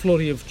bit of a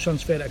flurry of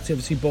transfer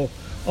activity, but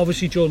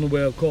obviously during the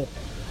World Cup,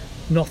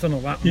 nothing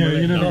will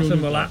happen.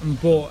 Nothing will happen.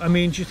 But I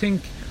mean, do you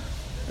think?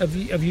 Have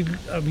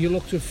you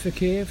looked at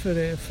Fekir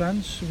for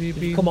France? Have you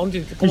been? He's come on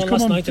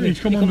last night. He's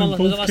come on in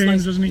both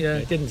games, hasn't he? Yeah,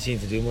 he didn't seem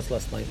to do much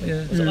last night.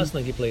 Was it last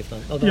night he played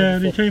France?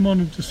 He came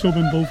on to sub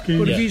in both games.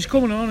 But if he's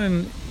coming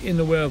on in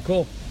the World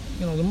Cup,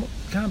 you know, there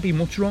can't be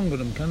much wrong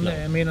with him, can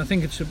there? I mean, I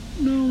think it's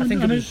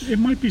it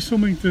might be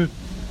something that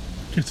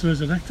gets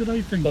resurrected.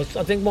 I think. But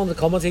I think one of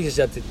the commentators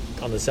said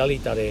on the celly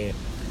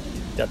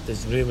that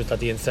there's rumours that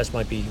the interest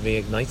might be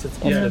reignited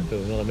off Liverpool,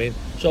 you know what I mean?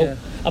 So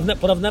I've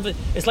never.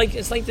 It's like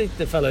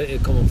the fella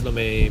coming from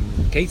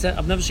Keita.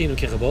 I've never seen him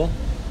kick a ball.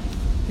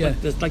 Yeah,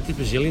 like the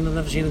Brazilian. I've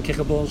never seen him kick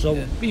a ball. So,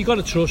 but you got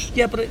to trust.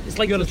 Yeah, but it's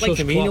like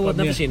Firmino. I've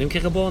never seen him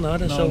kick a ball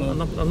either. So I'm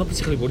not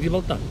particularly worried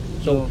about that.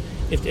 So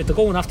if they're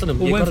going after him,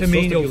 but when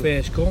Firmino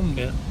first come,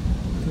 there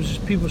was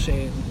just people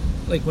saying,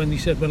 like when they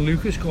said when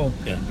Lucas come,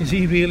 is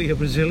he really a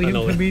Brazilian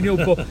Firmino?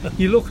 But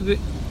you look at it,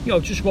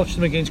 just watched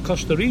him against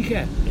Costa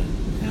Rica.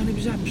 And he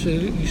was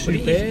absolutely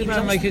superb.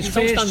 Like his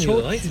first touch,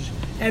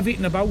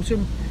 everything about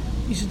him.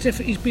 He's a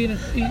different. He's been,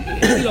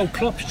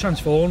 Klopp's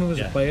transformed him as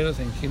a player. I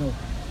think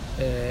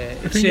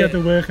I think he had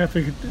the work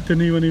ethic, didn't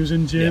he, when he was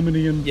in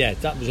Germany? And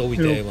that was always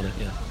there, wasn't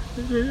it?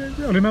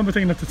 I remember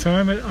thinking at the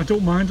time, I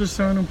don't mind us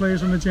signing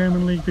players from the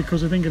German league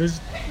because I think it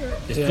is.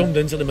 It's plumbed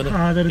into the minute.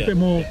 They're a bit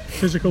more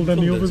physical than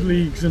the other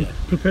leagues and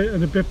prepared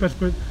and a bit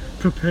better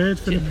prepared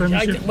for the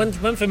Premiership. When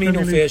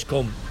Firmino first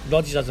come,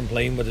 Rodgers hasn't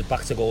playing with his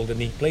back to goal,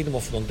 didn't he? Played him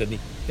up front, didn't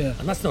he? Yeah.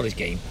 And that's not his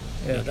game.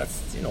 Yeah.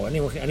 That's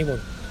anyone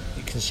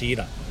you can see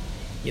that.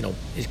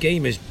 His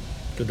game is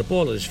with the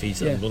ball at his feet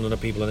and running at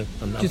people in it.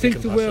 And do you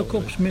think the World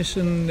Cup's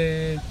missing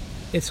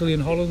Italy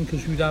and Holland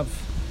because we'd have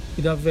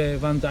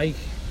Van Dijk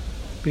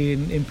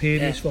being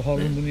imperious for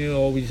Holland, wouldn't you?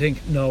 Or would you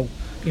think no?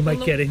 He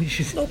might get in.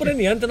 No, but in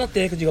the end they're not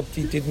there because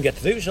he didn't get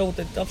through, so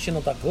they're obviously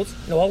not that good.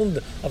 Holland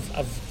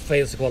have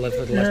failed to qualify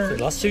for the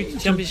last two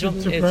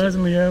championships.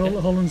 Surprisingly,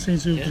 Holland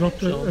seems to have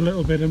dropped a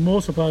little bit, and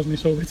more surprisingly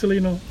so Italy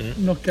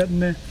not getting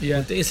there.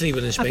 Yeah, but Italy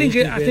were in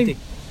Spain. I think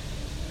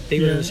they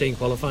were in the same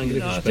qualifying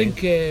group as Spain.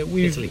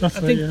 I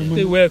think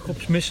the World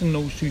Cup's missing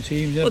those two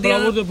teams. But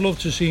I would have loved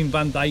to have seen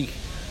Van Dijk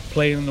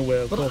playing in the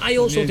World Cup. But I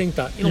also think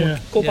that,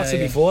 go back to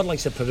before,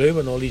 like Peru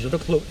and all these other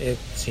club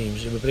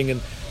teams who were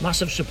bringing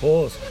massive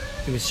support.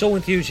 They were so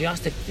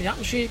enthusiastic. The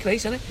atmosphere is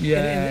great, isn't it?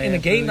 In a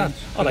game that,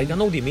 alright, I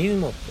know they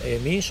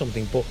mean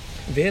something, but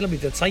invariably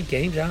they're tight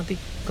games, aren't they?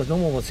 Because no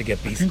one wants to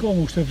get beat. I think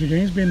almost every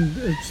game's been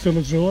still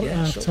a draw at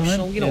half time.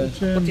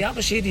 But the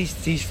atmosphere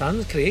these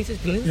fans create is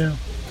brilliant. Yeah.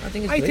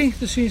 I think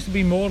there seems to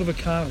be more of a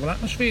carnival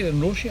atmosphere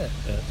in Russia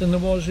than there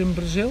was in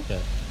Brazil. Yeah.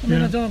 I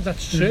mean, I don't know if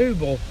that's true,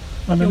 but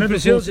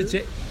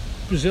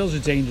Brazil's a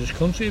dangerous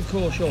country, of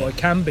course, or it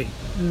can be.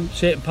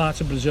 Certain parts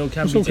of Brazil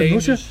can be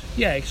dangerous. Russia.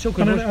 Yeah, so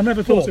can Russia. I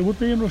never thought it would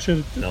be in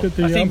Russia. No. I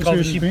think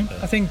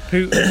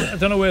Putin, I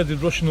don't know where the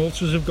Russian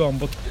ultras have gone,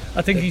 but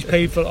I think he's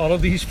paid for all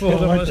of these for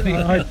them, hasn't he?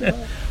 I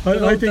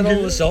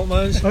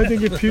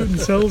think if Putin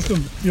sells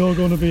them, you're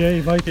going to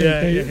behave. I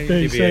think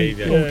they say,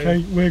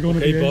 okay, we're going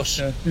to behave.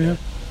 Boss.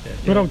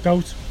 Without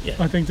doubt.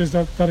 I think there's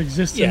that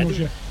exists in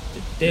Russia.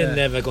 They're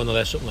never going to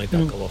let something like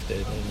that go off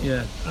there.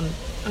 Yeah.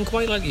 And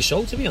quite likely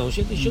so, to be honest.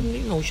 They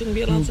shouldn't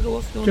be allowed to go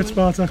off. Get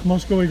Spartak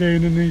Moscow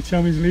again in the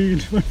Champions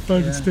League.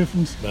 It's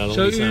different. Well,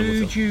 so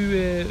who do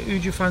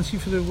you fancy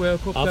for the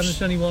World Cup? Is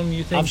anyone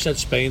you think? I've said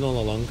Spain all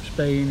along.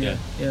 Spain, yeah.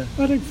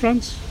 I think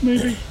France,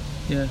 maybe.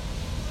 Yeah.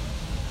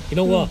 You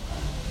know what?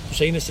 I'm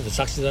saying this to the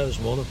taxi there this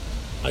morning.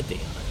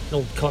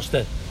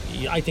 Costa.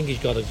 I think he's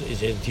got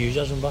his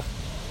enthusiasm back.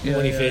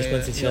 When he first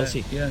went to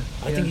Chelsea.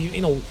 I think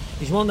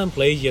he's one of them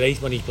players you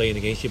hate when he's playing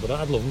against you, but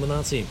I'd love him in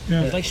that team.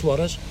 He's like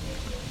Suarez.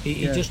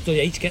 He just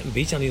hates getting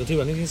beat and he'll do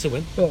anything to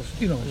win. Well,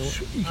 you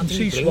can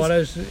see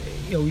Suarez,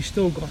 he's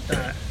still got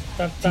that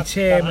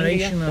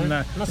determination and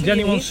that. Did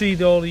anyone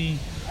see all the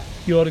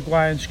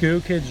Uruguayan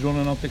school kids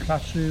running out the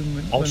classroom?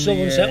 I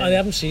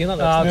haven't seen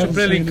that. It's a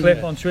brilliant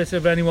clip on Twitter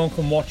if anyone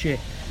can watch it.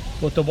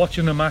 But they're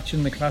watching the match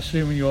in the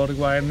classroom in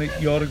Uruguay, and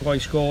Uruguay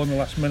score in the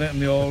last minute,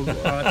 and they all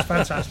it's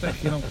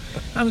fantastic, And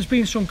there's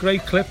been some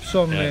great clips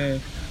on.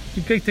 The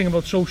great thing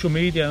about social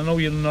media, I know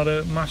you're not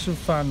a massive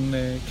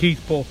fan,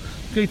 Keith, but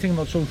the great thing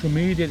about social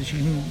media is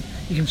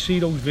you can see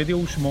those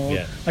videos from all.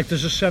 Like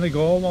there's a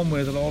Senegal one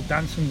where they're all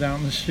dancing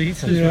down the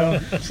street as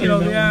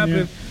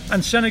well.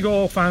 And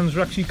Senegal fans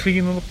are actually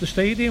cleaning up the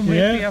stadium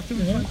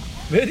afterwards. Yeah.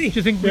 Really? Do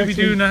you think we'll be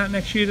doing that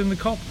next year in the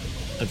Cup?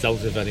 I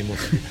doubt it very much.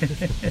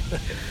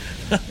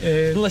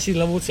 Unless you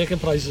level ticket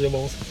prices, it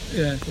won't.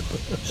 Yeah.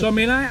 So I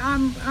mean,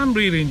 I'm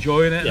really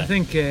enjoying it. I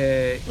think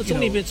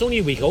it's only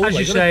a week old. As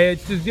you say,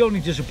 the only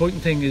disappointing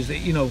thing is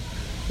that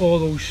all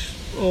those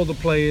all the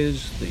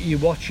players that you're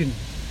watching,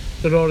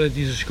 they're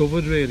already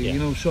discovered, really.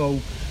 So.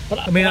 But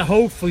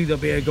hopefully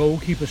there'll be a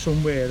goalkeeper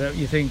somewhere that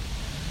you think.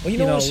 Well,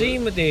 what I'm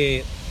seeing with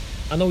I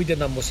know he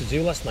didn't have much to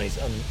do last night,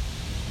 and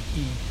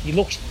he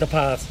looks the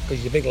part because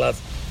he's a big lad.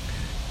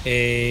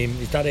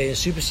 He's that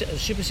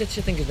Supersic,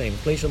 I think his name,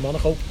 plays for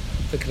Monaco,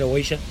 for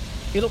Croatia.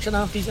 He looks an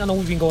half decent. I know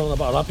we've been going on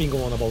about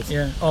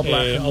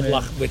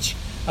Oblak, which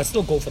I'd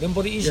still go for him,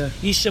 but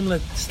he's similar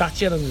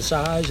stature and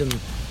size, and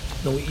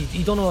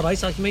he done all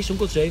right. Like, he made some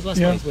good saves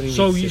last night.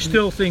 So you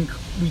still think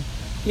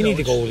you need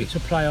a goalie? It's a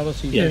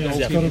priority. It's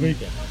got to be.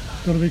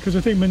 Got to be, because I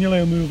think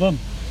Mignolet will move on.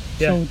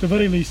 So at the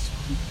very least,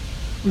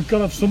 we've got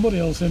to have somebody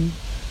else in.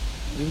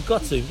 We've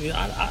got to.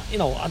 I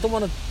don't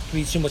want to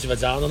be too much of a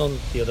downer on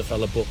the other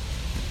fella, but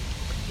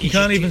you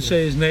can't even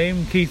say his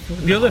name, Keith.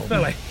 The other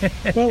fella.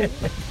 Well,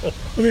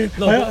 I mean,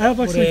 I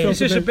have actually felt is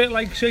this a bit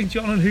like St.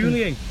 John and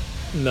Houllier?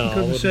 No,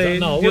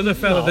 the other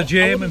fella, the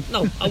German.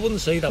 I wouldn't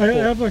say that.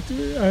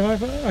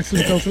 I've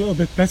actually felt a little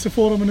bit better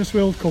for him in this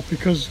World Cup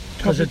because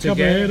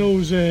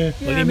Caballero's he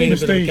made a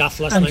bit of a gaff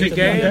last night.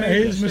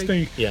 His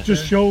mistake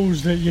just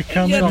shows that you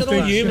can. Don't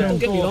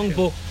get me wrong,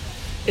 but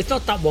it's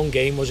not that one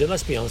game, was it?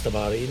 Let's be honest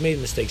about it. He made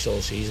mistakes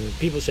all season.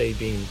 People say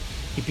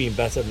he's been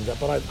better than that,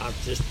 but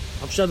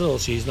I've said it all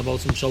season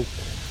about him, so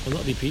I'm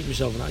not repeating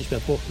myself in that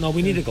respect. But no,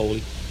 we need a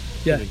goalie.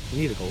 We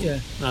need a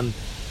goalie, and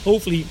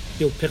hopefully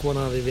he'll pick one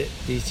out of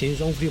these teams.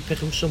 Hopefully he'll pick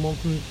him someone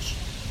from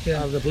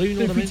out of the blue.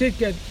 If we did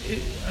get,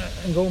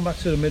 and going back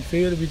to the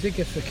midfield, if we did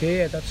get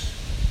Fekir, that's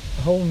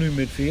a whole new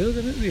midfield,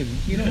 isn't it,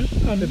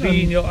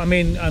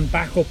 really? And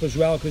backup as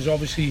well, because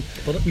obviously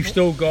we've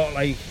still got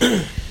like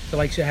the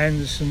likes of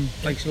Henderson,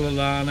 likes of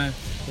Lallana,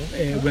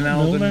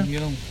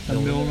 Wijnaldum,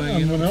 and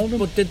Milner.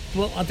 But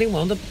I think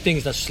one of the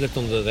things that slipped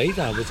under the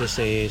radar was this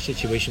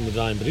situation with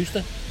Ryan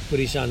Brewster, where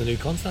he signed a new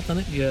contract,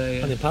 didn't he?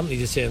 And apparently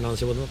they turned around and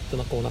said, well, they're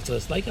not going after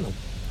the striker now.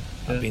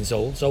 I've been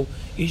sold, so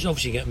he's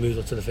obviously getting moved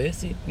up to the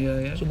first team.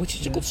 So which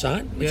is a good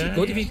sign. Which is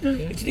good if you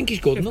think he's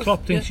good enough. If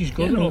Klopp thinks he's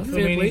good enough,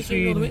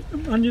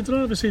 and you'd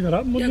rather see that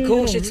happen. Yeah, of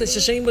course. It's the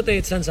same with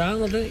Trent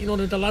Arnold.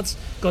 The lad's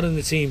got in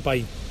the team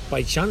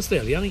by chance,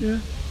 really, hasn't he?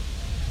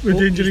 With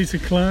the injury to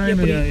Klein,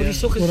 but he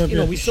took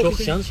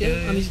his chance,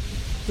 and he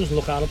doesn't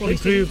look out of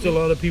place. He proved a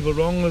lot of people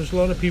wrong. There's a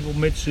lot of people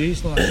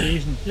mid-season last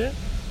season.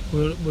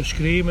 We're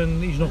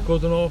screaming he's not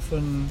good enough,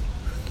 and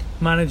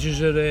managers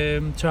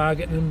are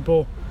targeting him,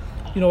 but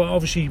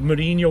obviously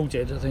Mourinho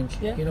did, I think.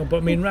 But I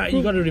mean,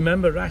 you got to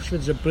remember,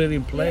 Rashford's a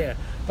brilliant player,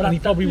 and he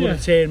probably would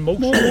have turned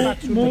most of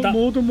them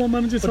more than one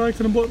manager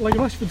targeting him. But like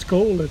Rashford's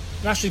goal was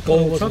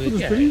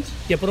brilliant.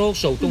 Yeah, but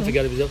also don't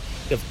forget it was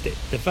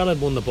the fella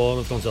won the ball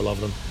in front of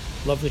Lovren.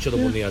 Lovren should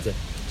have won the header.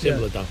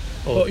 Simple as that.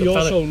 But you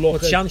also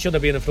look at Chance should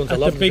have been in front of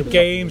Lovren. The big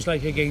games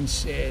like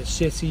against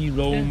City,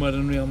 Roma,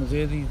 and Real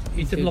Madrid.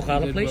 He didn't look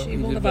out of place. He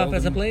won about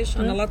better players,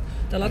 and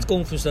the lad's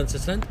going from strength to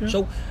strength.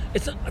 So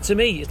to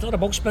me, it's not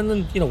about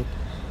spending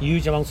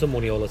huge amounts of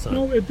money all the time.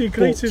 No, it'd be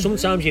great.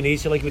 Sometimes you need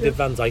to, like we did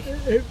Van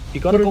Dijk. You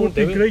got to go and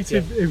do it. It would be great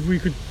if we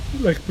could,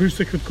 like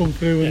Brewster could come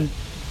through and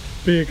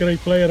be a great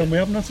player, and we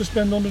haven't had to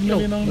spend 100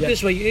 million on it.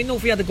 This way,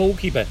 if we had a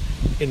goalkeeper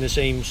in the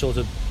same sort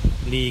of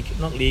league,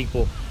 not league,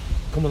 but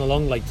coming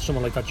along like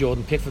someone like that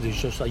Jordan Pickford,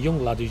 who's just a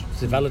young lad who's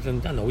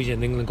developing. I know he's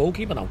an England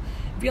goalkeeper now.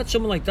 If you had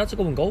someone like that to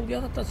go and goal,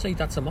 I'd say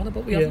that's a man,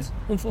 but we haven't,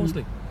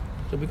 unfortunately.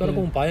 So we've got to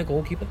go and buy a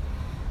goalkeeper.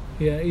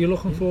 Yeah, are you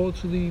looking forward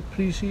to the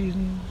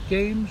pre-season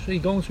games? Are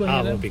you going to any of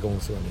them? I won't be going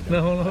to any of them.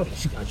 No.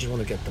 I just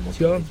want to get them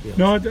up.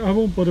 No, I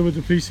won't bother with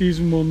the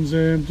pre-season ones.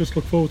 Just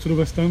look forward to the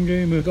West Ham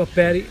game. We've got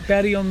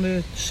Bury on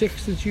the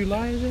 6th of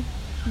July, is it?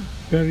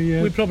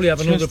 Bury, we'll probably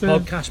have another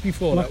podcast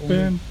before Blackburn.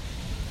 that one.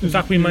 In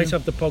fact, we might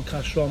have the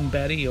podcast from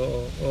Bury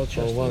or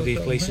Chester. Or one of these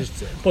places.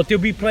 But they'll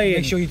be playing.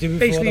 Make sure you do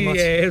before the match.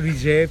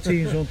 Reserve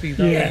teams, won't be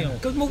that.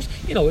 Because most,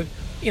 you're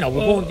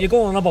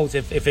going on about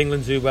if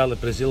England do well,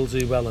 if Brazil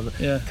do well, and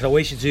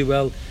Croatia do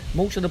well.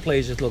 Most of the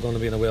players are going to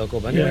be in the World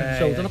Cup anyway,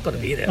 so they're not going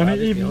to be there.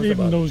 And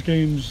even those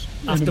games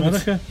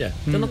afterwards, in America,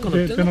 they're not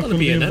going to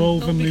be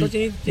involved in because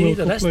you need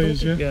the rest.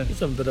 Players, you need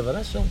some bit of a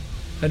rest. So.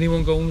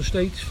 Anyone going to the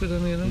States for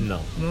any of them?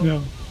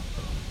 No.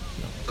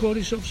 Call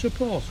yourself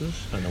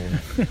supporters. I know.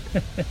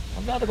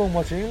 I'd rather go and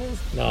watch England.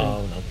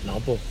 No.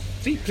 But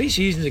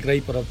pre-seasons are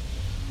great, but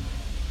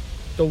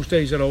those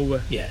days are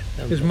over. Yeah.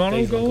 Is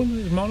Mono going?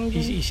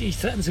 He's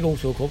threatened to go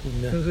to a couple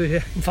of them.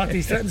 Yeah. In fact,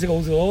 he's threatened to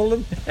go to all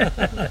of them.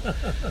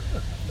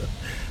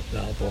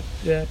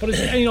 But it's,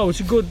 it's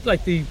a good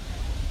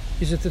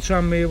Is it the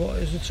Tranmere? What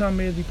is the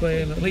Tranmere they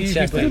playing?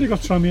 They've got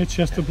Tranmere,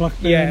 Chester,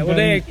 Blackburn. Yeah, well,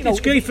 it's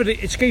great for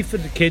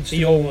the kids. The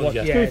young ones,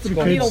 it's great for the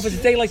kids. For a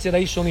day like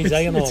today, sunny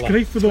day and all that.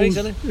 Great for those.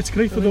 It's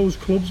great for those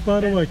clubs,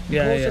 by the way.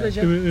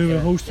 Who are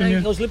hosting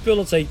you. Those Liverpool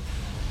will say,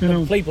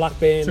 play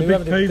Blackburn.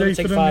 Whoever they'll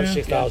take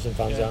 5,000-6,000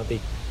 fans, aren't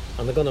they?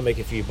 And they're going to make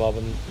a few bob,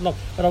 and not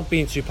without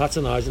being too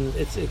patronising.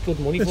 It's good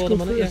money for them,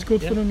 isn't it? It's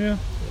good for them, yeah.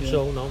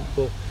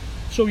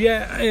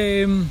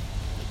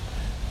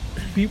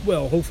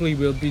 Well, hopefully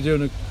we'll be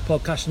doing a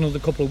podcast another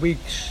couple of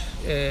weeks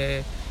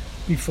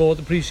before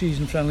the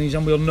pre-season friendlies,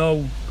 and we'll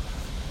know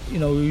you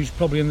know, who's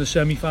probably in the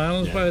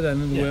semi-finals by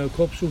then in the World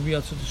Cup, so we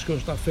had to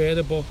discuss that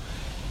further. But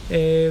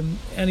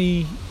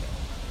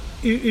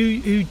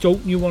who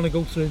don't you want to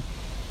go through?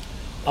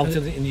 Out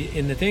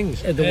in the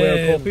things? At the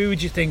World Cup, who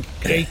would you think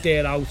great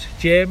they're out?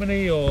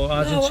 Germany or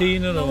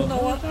Argentina?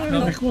 I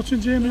like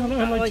watching Germany.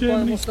 I like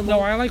Germany. No,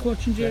 I like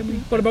watching Germany.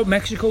 What about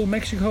Mexico?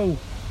 Mexico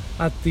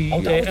at the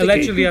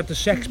allegedly at the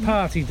sex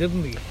party,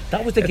 didn't he?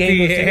 That was the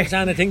game I was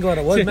trying to think what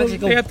it was.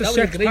 Mexico. They had the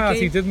sex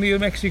party, didn't they, in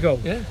Mexico?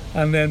 Yeah.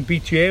 And then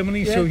beat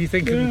Germany, so you're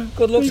thinking...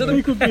 Good luck to them.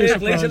 They could be a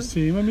surprise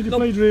team. I mean, they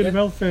played really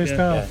well first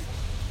half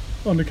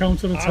on the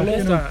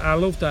counter-attack. I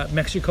love that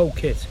Mexico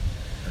kit.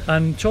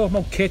 And talking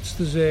about kits,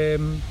 there's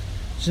an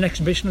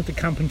exhibition at the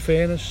Camp in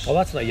Fairness. Oh,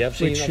 that's right, I've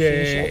seen I've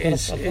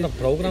got a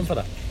programme for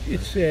that.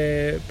 It's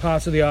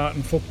part of the art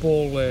and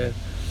football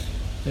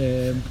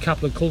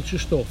Catholic culture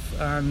stuff,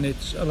 and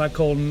it's a lad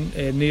called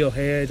Neil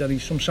Hurd, and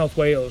he's from South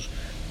Wales,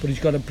 but he's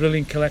got a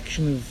brilliant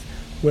collection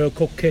of World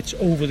Cup kits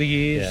over the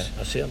years. Yeah,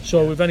 I see him.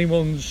 So if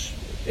anyone's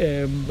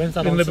in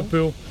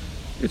Liverpool,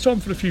 it's on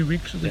for a few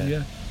weeks, I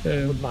think,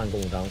 wouldn't mind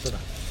going down to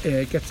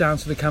that. Get down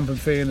to the Camp in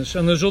Fairness,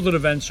 and there's other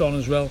events on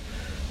as well.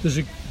 There's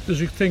a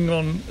thing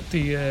on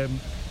the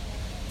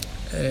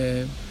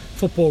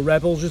Football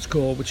Rebels, it's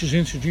called, which is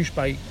introduced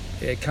by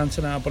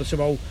Cantona, but it's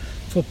about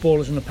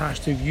footballers in the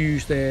past who've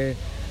used their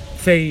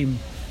fame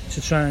to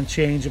try and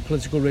change a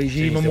political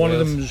regime, and one of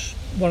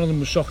them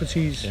was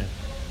Socrates.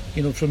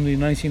 You know, from the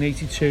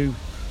 1982,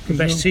 the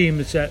best team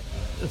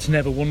that's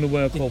never won the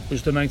World Cup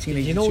was the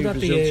 1982 you know that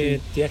Brazil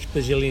team. The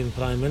ex-Brazilian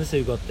Prime Minister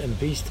who got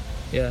impeached?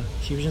 Yeah.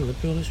 She was in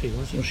Liverpool this week,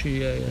 wasn't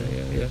she?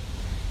 Yeah.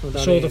 I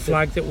saw the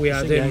flag that we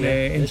had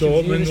in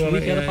Dortmund.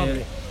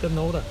 Didn't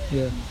know that.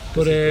 Yeah.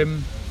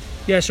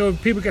 But so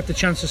people get the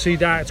chance to see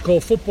that. It's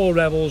called Football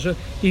Rebels. You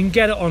can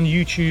get it on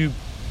YouTube,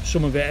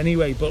 some of it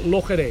anyway, but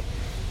look at it,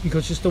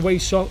 because it's the way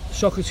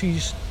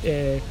Socrates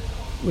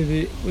with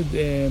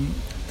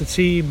the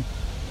team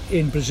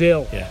in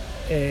Brazil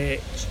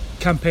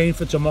campaigned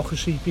for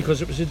democracy,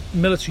 because it was a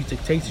military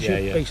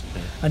dictatorship based,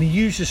 and he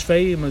used his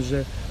fame as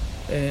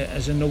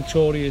a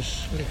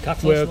notorious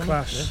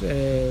world-class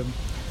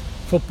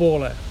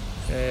footballer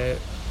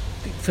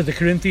for the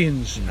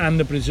Corinthians and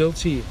the Brazil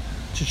team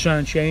to try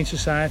and change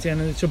society,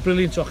 and it's a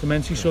brilliant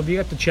documentary. So if you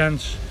get the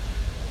chance,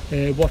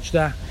 watch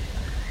that,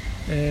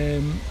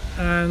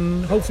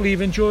 and hopefully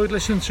you've enjoyed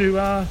listening to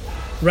our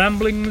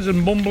ramblings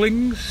and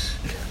mumblings,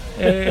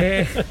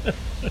 and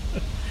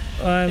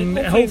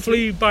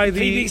hopefully by the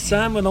 3 weeks'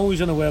 time we're always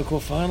in a World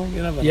Cup final.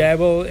 You never know. Yeah,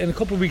 well, in a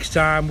couple of weeks'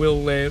 time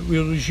we'll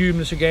resume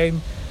this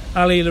again.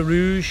 Allée Le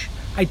Rouge.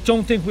 I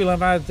don't think we'll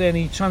have had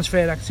any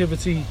transfer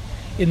activity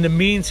in the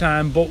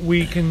meantime, but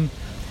we can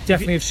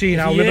definitely have seen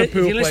how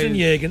Liverpool players. If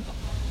you listen, Jürgen,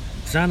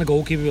 sign a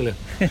goalkeeper, will you?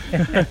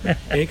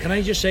 Can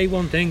I just say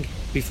one thing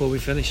before we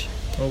finish?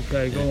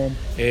 Okay, go on.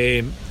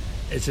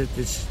 It's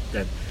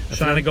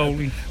sign a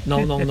goalie.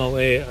 No.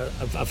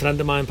 A friend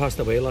of mine passed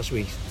away last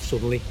week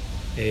suddenly.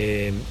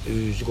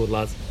 Who's a good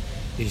lad.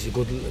 He's a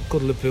good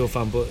Liverpool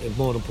fan, but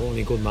more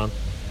importantly, a good man.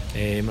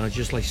 I'd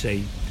just like to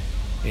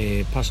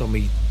say, pass on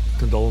me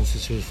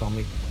condolences to his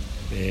family.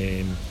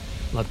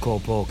 Lad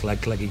called Paul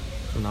Cleggy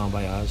from down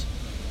by ours.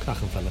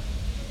 Cracking fella.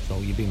 So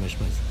you've been missed,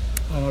 mate.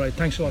 Alright,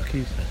 thanks a lot,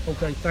 Keith.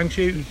 Okay, thanks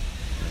you.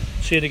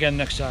 See you again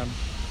next time.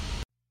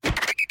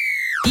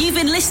 You've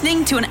been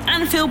listening to an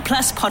Anfield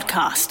Plus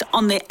podcast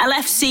on the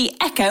LFC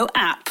Echo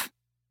app.